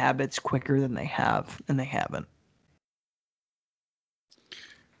bad habits quicker than they have, and they haven't.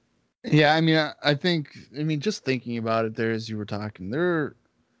 Yeah, I mean, I think, just thinking about it there as you were talking,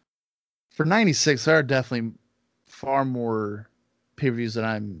 for 96, there are definitely far more pay-per-views that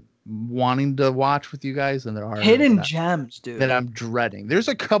I'm wanting to watch with you guys than there are Hidden gems, dude. that I'm dreading. There's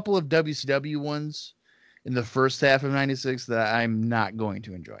a couple of WCW ones in the first half of 96 that I'm not going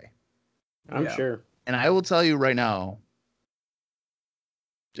to enjoy. I'm Yeah. sure. And I will tell you right now,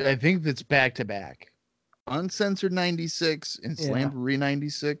 I think that's back to back. Uncensored 96 and Yeah. Slamboree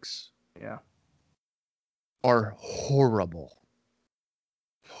 96 Yeah. are horrible.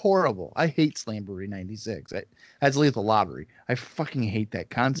 Horrible. I hate Slamboree 96. That's Lethal Lottery. I fucking hate that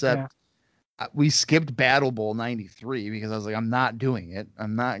concept. We skipped Battle Bowl 93 because I was like, I'm not doing it.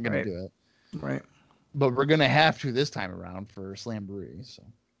 I'm not going Right. to do it. Right. But we're going to have to this time around for Slamboree. So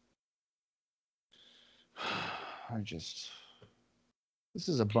this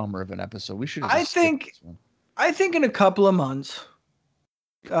is a bummer of an episode. We should have I think in a couple of months,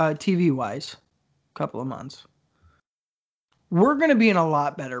 TV wise, couple of months, we're going to be in a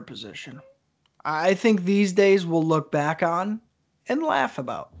lot better position. I think these days we'll look back on and laugh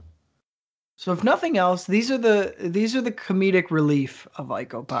about. So if nothing else, these are the comedic relief of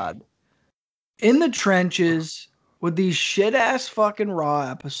IcoPod. In the trenches with these shit ass fucking Raw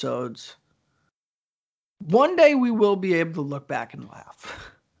episodes. One day we will be able to look back and laugh.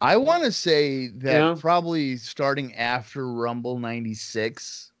 I want to say that Yeah. probably starting after Rumble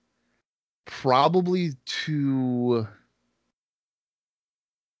 96, probably to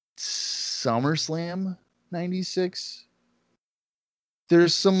SummerSlam 96,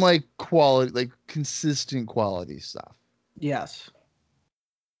 there's some like quality, like consistent quality stuff. Yes.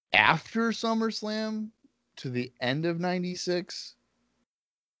 After SummerSlam to the end of 96,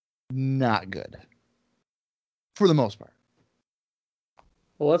 not good. For the most part.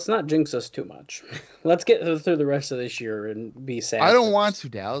 Well, let's not jinx us too much. Let's get through the rest of this year and be sad. I don't want to,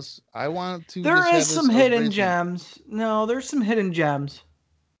 Dallas. I want to. There just have is this some hidden celebration. gems. No, there's some hidden gems.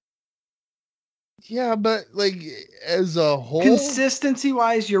 Yeah, but like as a whole, Consistency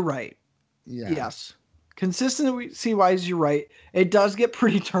wise, you're right. yeah. Yes. Consistency wise, you're right. It does get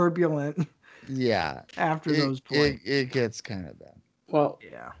pretty turbulent Yeah. after those points. It gets kind of bad. Well,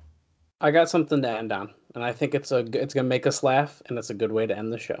 Yeah. I got something to end on, and I think it's gonna make us laugh, and it's a good way to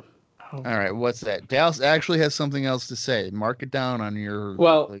end the show. All right, what's that? Dallas actually has something else to say. Mark it down on your.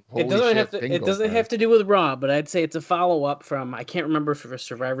 Well, like, it holy doesn't shit have to. It bingo doesn't card. have to do with Raw, but I'd say it's a follow up from I can't remember if it was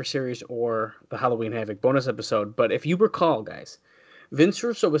Survivor Series or the Halloween Havoc bonus episode. But if you recall, guys, Vince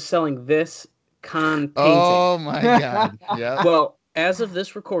Russo was selling this con painting. Oh my god! Yeah. Well, as of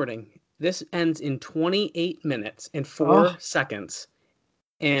this recording, this ends in 28 minutes and 4 seconds,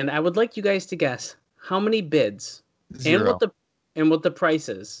 and I would like you guys to guess how many bids Zero. and what the price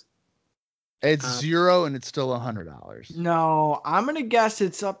is. It's zero, and it's still $100. No, I'm going to guess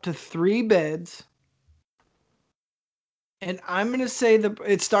it's up to 3 bids. And I'm going to say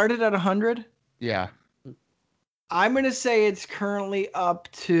it started at 100. Yeah. I'm going to say it's currently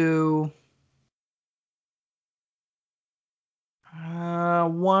up to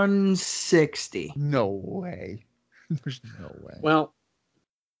 160. No way. There's no way. Well,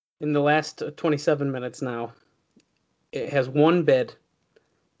 in the last 27 minutes now, it has one bid,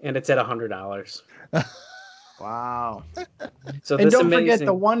 and it's at $100. Wow. So And this don't amazing, forget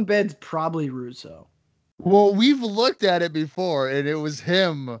the one bid's probably Russo. Well, we've looked at it before, and it was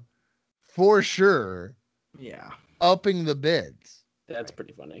him for sure Yeah. upping the bids. That's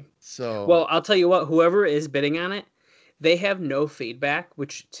pretty funny. So Well, I'll tell you what, whoever is bidding on it, they have no feedback,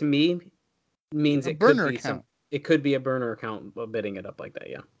 which to me means A it burner could be account. it could be a burner account bidding it up like that,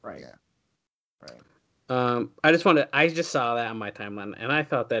 yeah. Right. Yeah. Right. I just saw that on my timeline, and I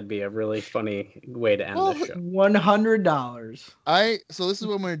thought that'd be a really funny way to end Well, this show. $100. so this is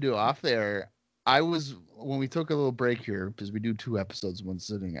what I'm gonna do off there. When we took a little break here because we do 2 episodes in one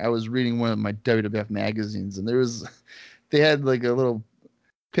sitting. I was reading one of my WWF magazines, and they had like a little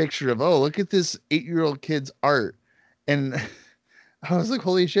picture of, oh, look at this 8-year-old kid's art, and I was like,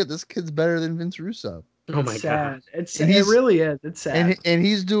 holy shit, this kid's better than Vince Russo. Oh my god. It's And it he's- really is. It's sad. And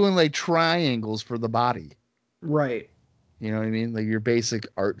he's doing like triangles for the body. Right. You know what I mean? Like your basic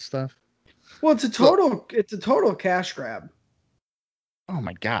art stuff. Well, it's a total cash grab, Oh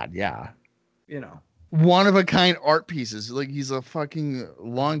my god, yeah. you know. One of a kind art pieces. Like he's a fucking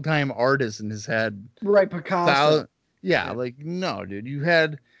longtime artist and has had Right, Picasso. yeah, like no, dude.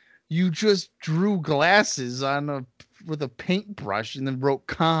 You just drew glasses with a paintbrush and then wrote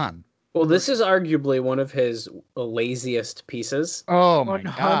con. Well, this is arguably one of his laziest pieces. Oh my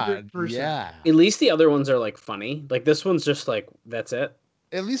god. 100%. Yeah. At least the other ones are like funny. Like this one's just like that's it.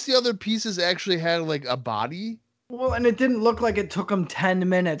 At least the other pieces actually had like a body. Well, and it didn't look like it took him 10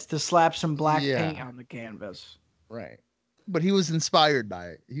 minutes to slap some black Yeah. paint on the canvas. Right. But he was inspired by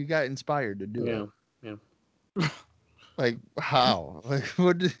it. He got inspired to do it. Yeah. Like how? Like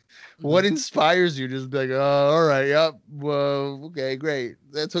what inspires you? Just be like, oh, all right, yep, well, okay, great.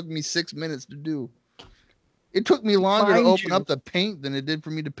 That took me 6 minutes to do. It took me longer to Mind open you- up the paint than it did for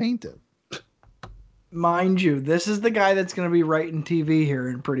me to paint it. Mind you, this is the guy that's going to be writing TV here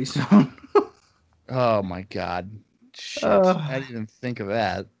in pretty soon. Oh my god, shit! Ugh. I didn't even think of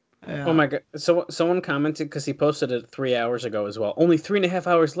that. Yeah. Oh my god! So someone commented because he posted it 3 hours ago as well. Only 3.5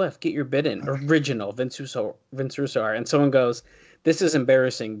 hours left. Get your bid in. Original Vince Russo art. And someone goes, "This is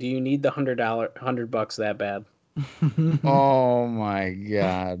embarrassing. Do you need the $100 that bad?" Oh my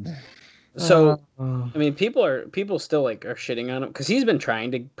god. So I mean, people still like are shitting on him because he's been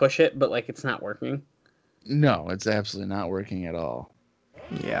trying to push it, but like it's not working. No, it's absolutely not working at all.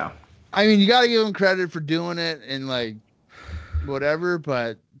 Yeah. I mean, you got to give him credit for doing it, and like, whatever,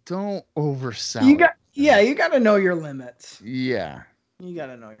 but don't oversell You it. got you got to know your limits. Yeah. You got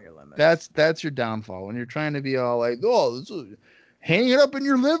to know your limits. That's your downfall when you're trying to be all like, hang it up in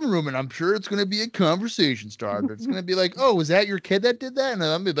your living room, and I'm sure it's going to be a conversation starter. It's going to be like, oh, was that your kid that did that? And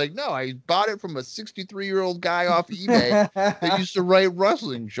I'm going to be like, no, I bought it from a 63-year-old guy off eBay that used to write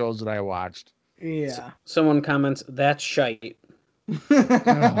wrestling shows that I watched. Yeah. Someone comments, "That's shite." Oh.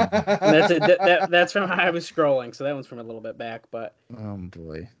 That's from how I was scrolling, so that one's from a little bit back. But Oh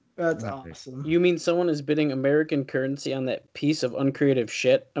boy, That's All right. awesome. you mean someone is bidding American currency on that piece of uncreative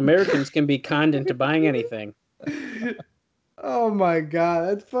shit? Americans can be conned into buying anything. Oh my god,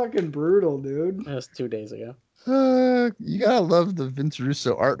 that's fucking brutal, dude. That was 2 days ago. You gotta love the Vince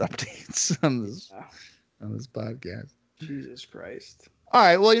Russo art updates on this podcast. Jesus Christ. All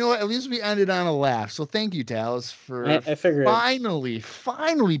right, well, you know what? At least we ended on a laugh. So thank you, Dallas, for I figured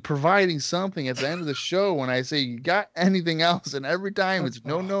finally providing something at the end of the show when I say you got anything else, and every time it's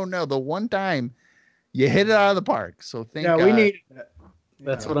no. The one time you hit it out of the park. So thank God. we need it.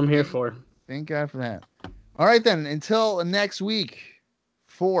 that's what I'm here for. Thank God for that. All right, then. Until next week,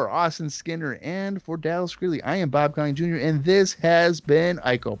 for Austin Skinner and for Dallas Gridley, I am Bob Conley Jr., and this has been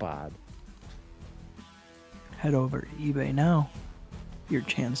IcoPod. Head over to eBay now. Your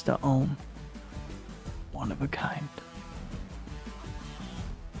chance to own one of a kind.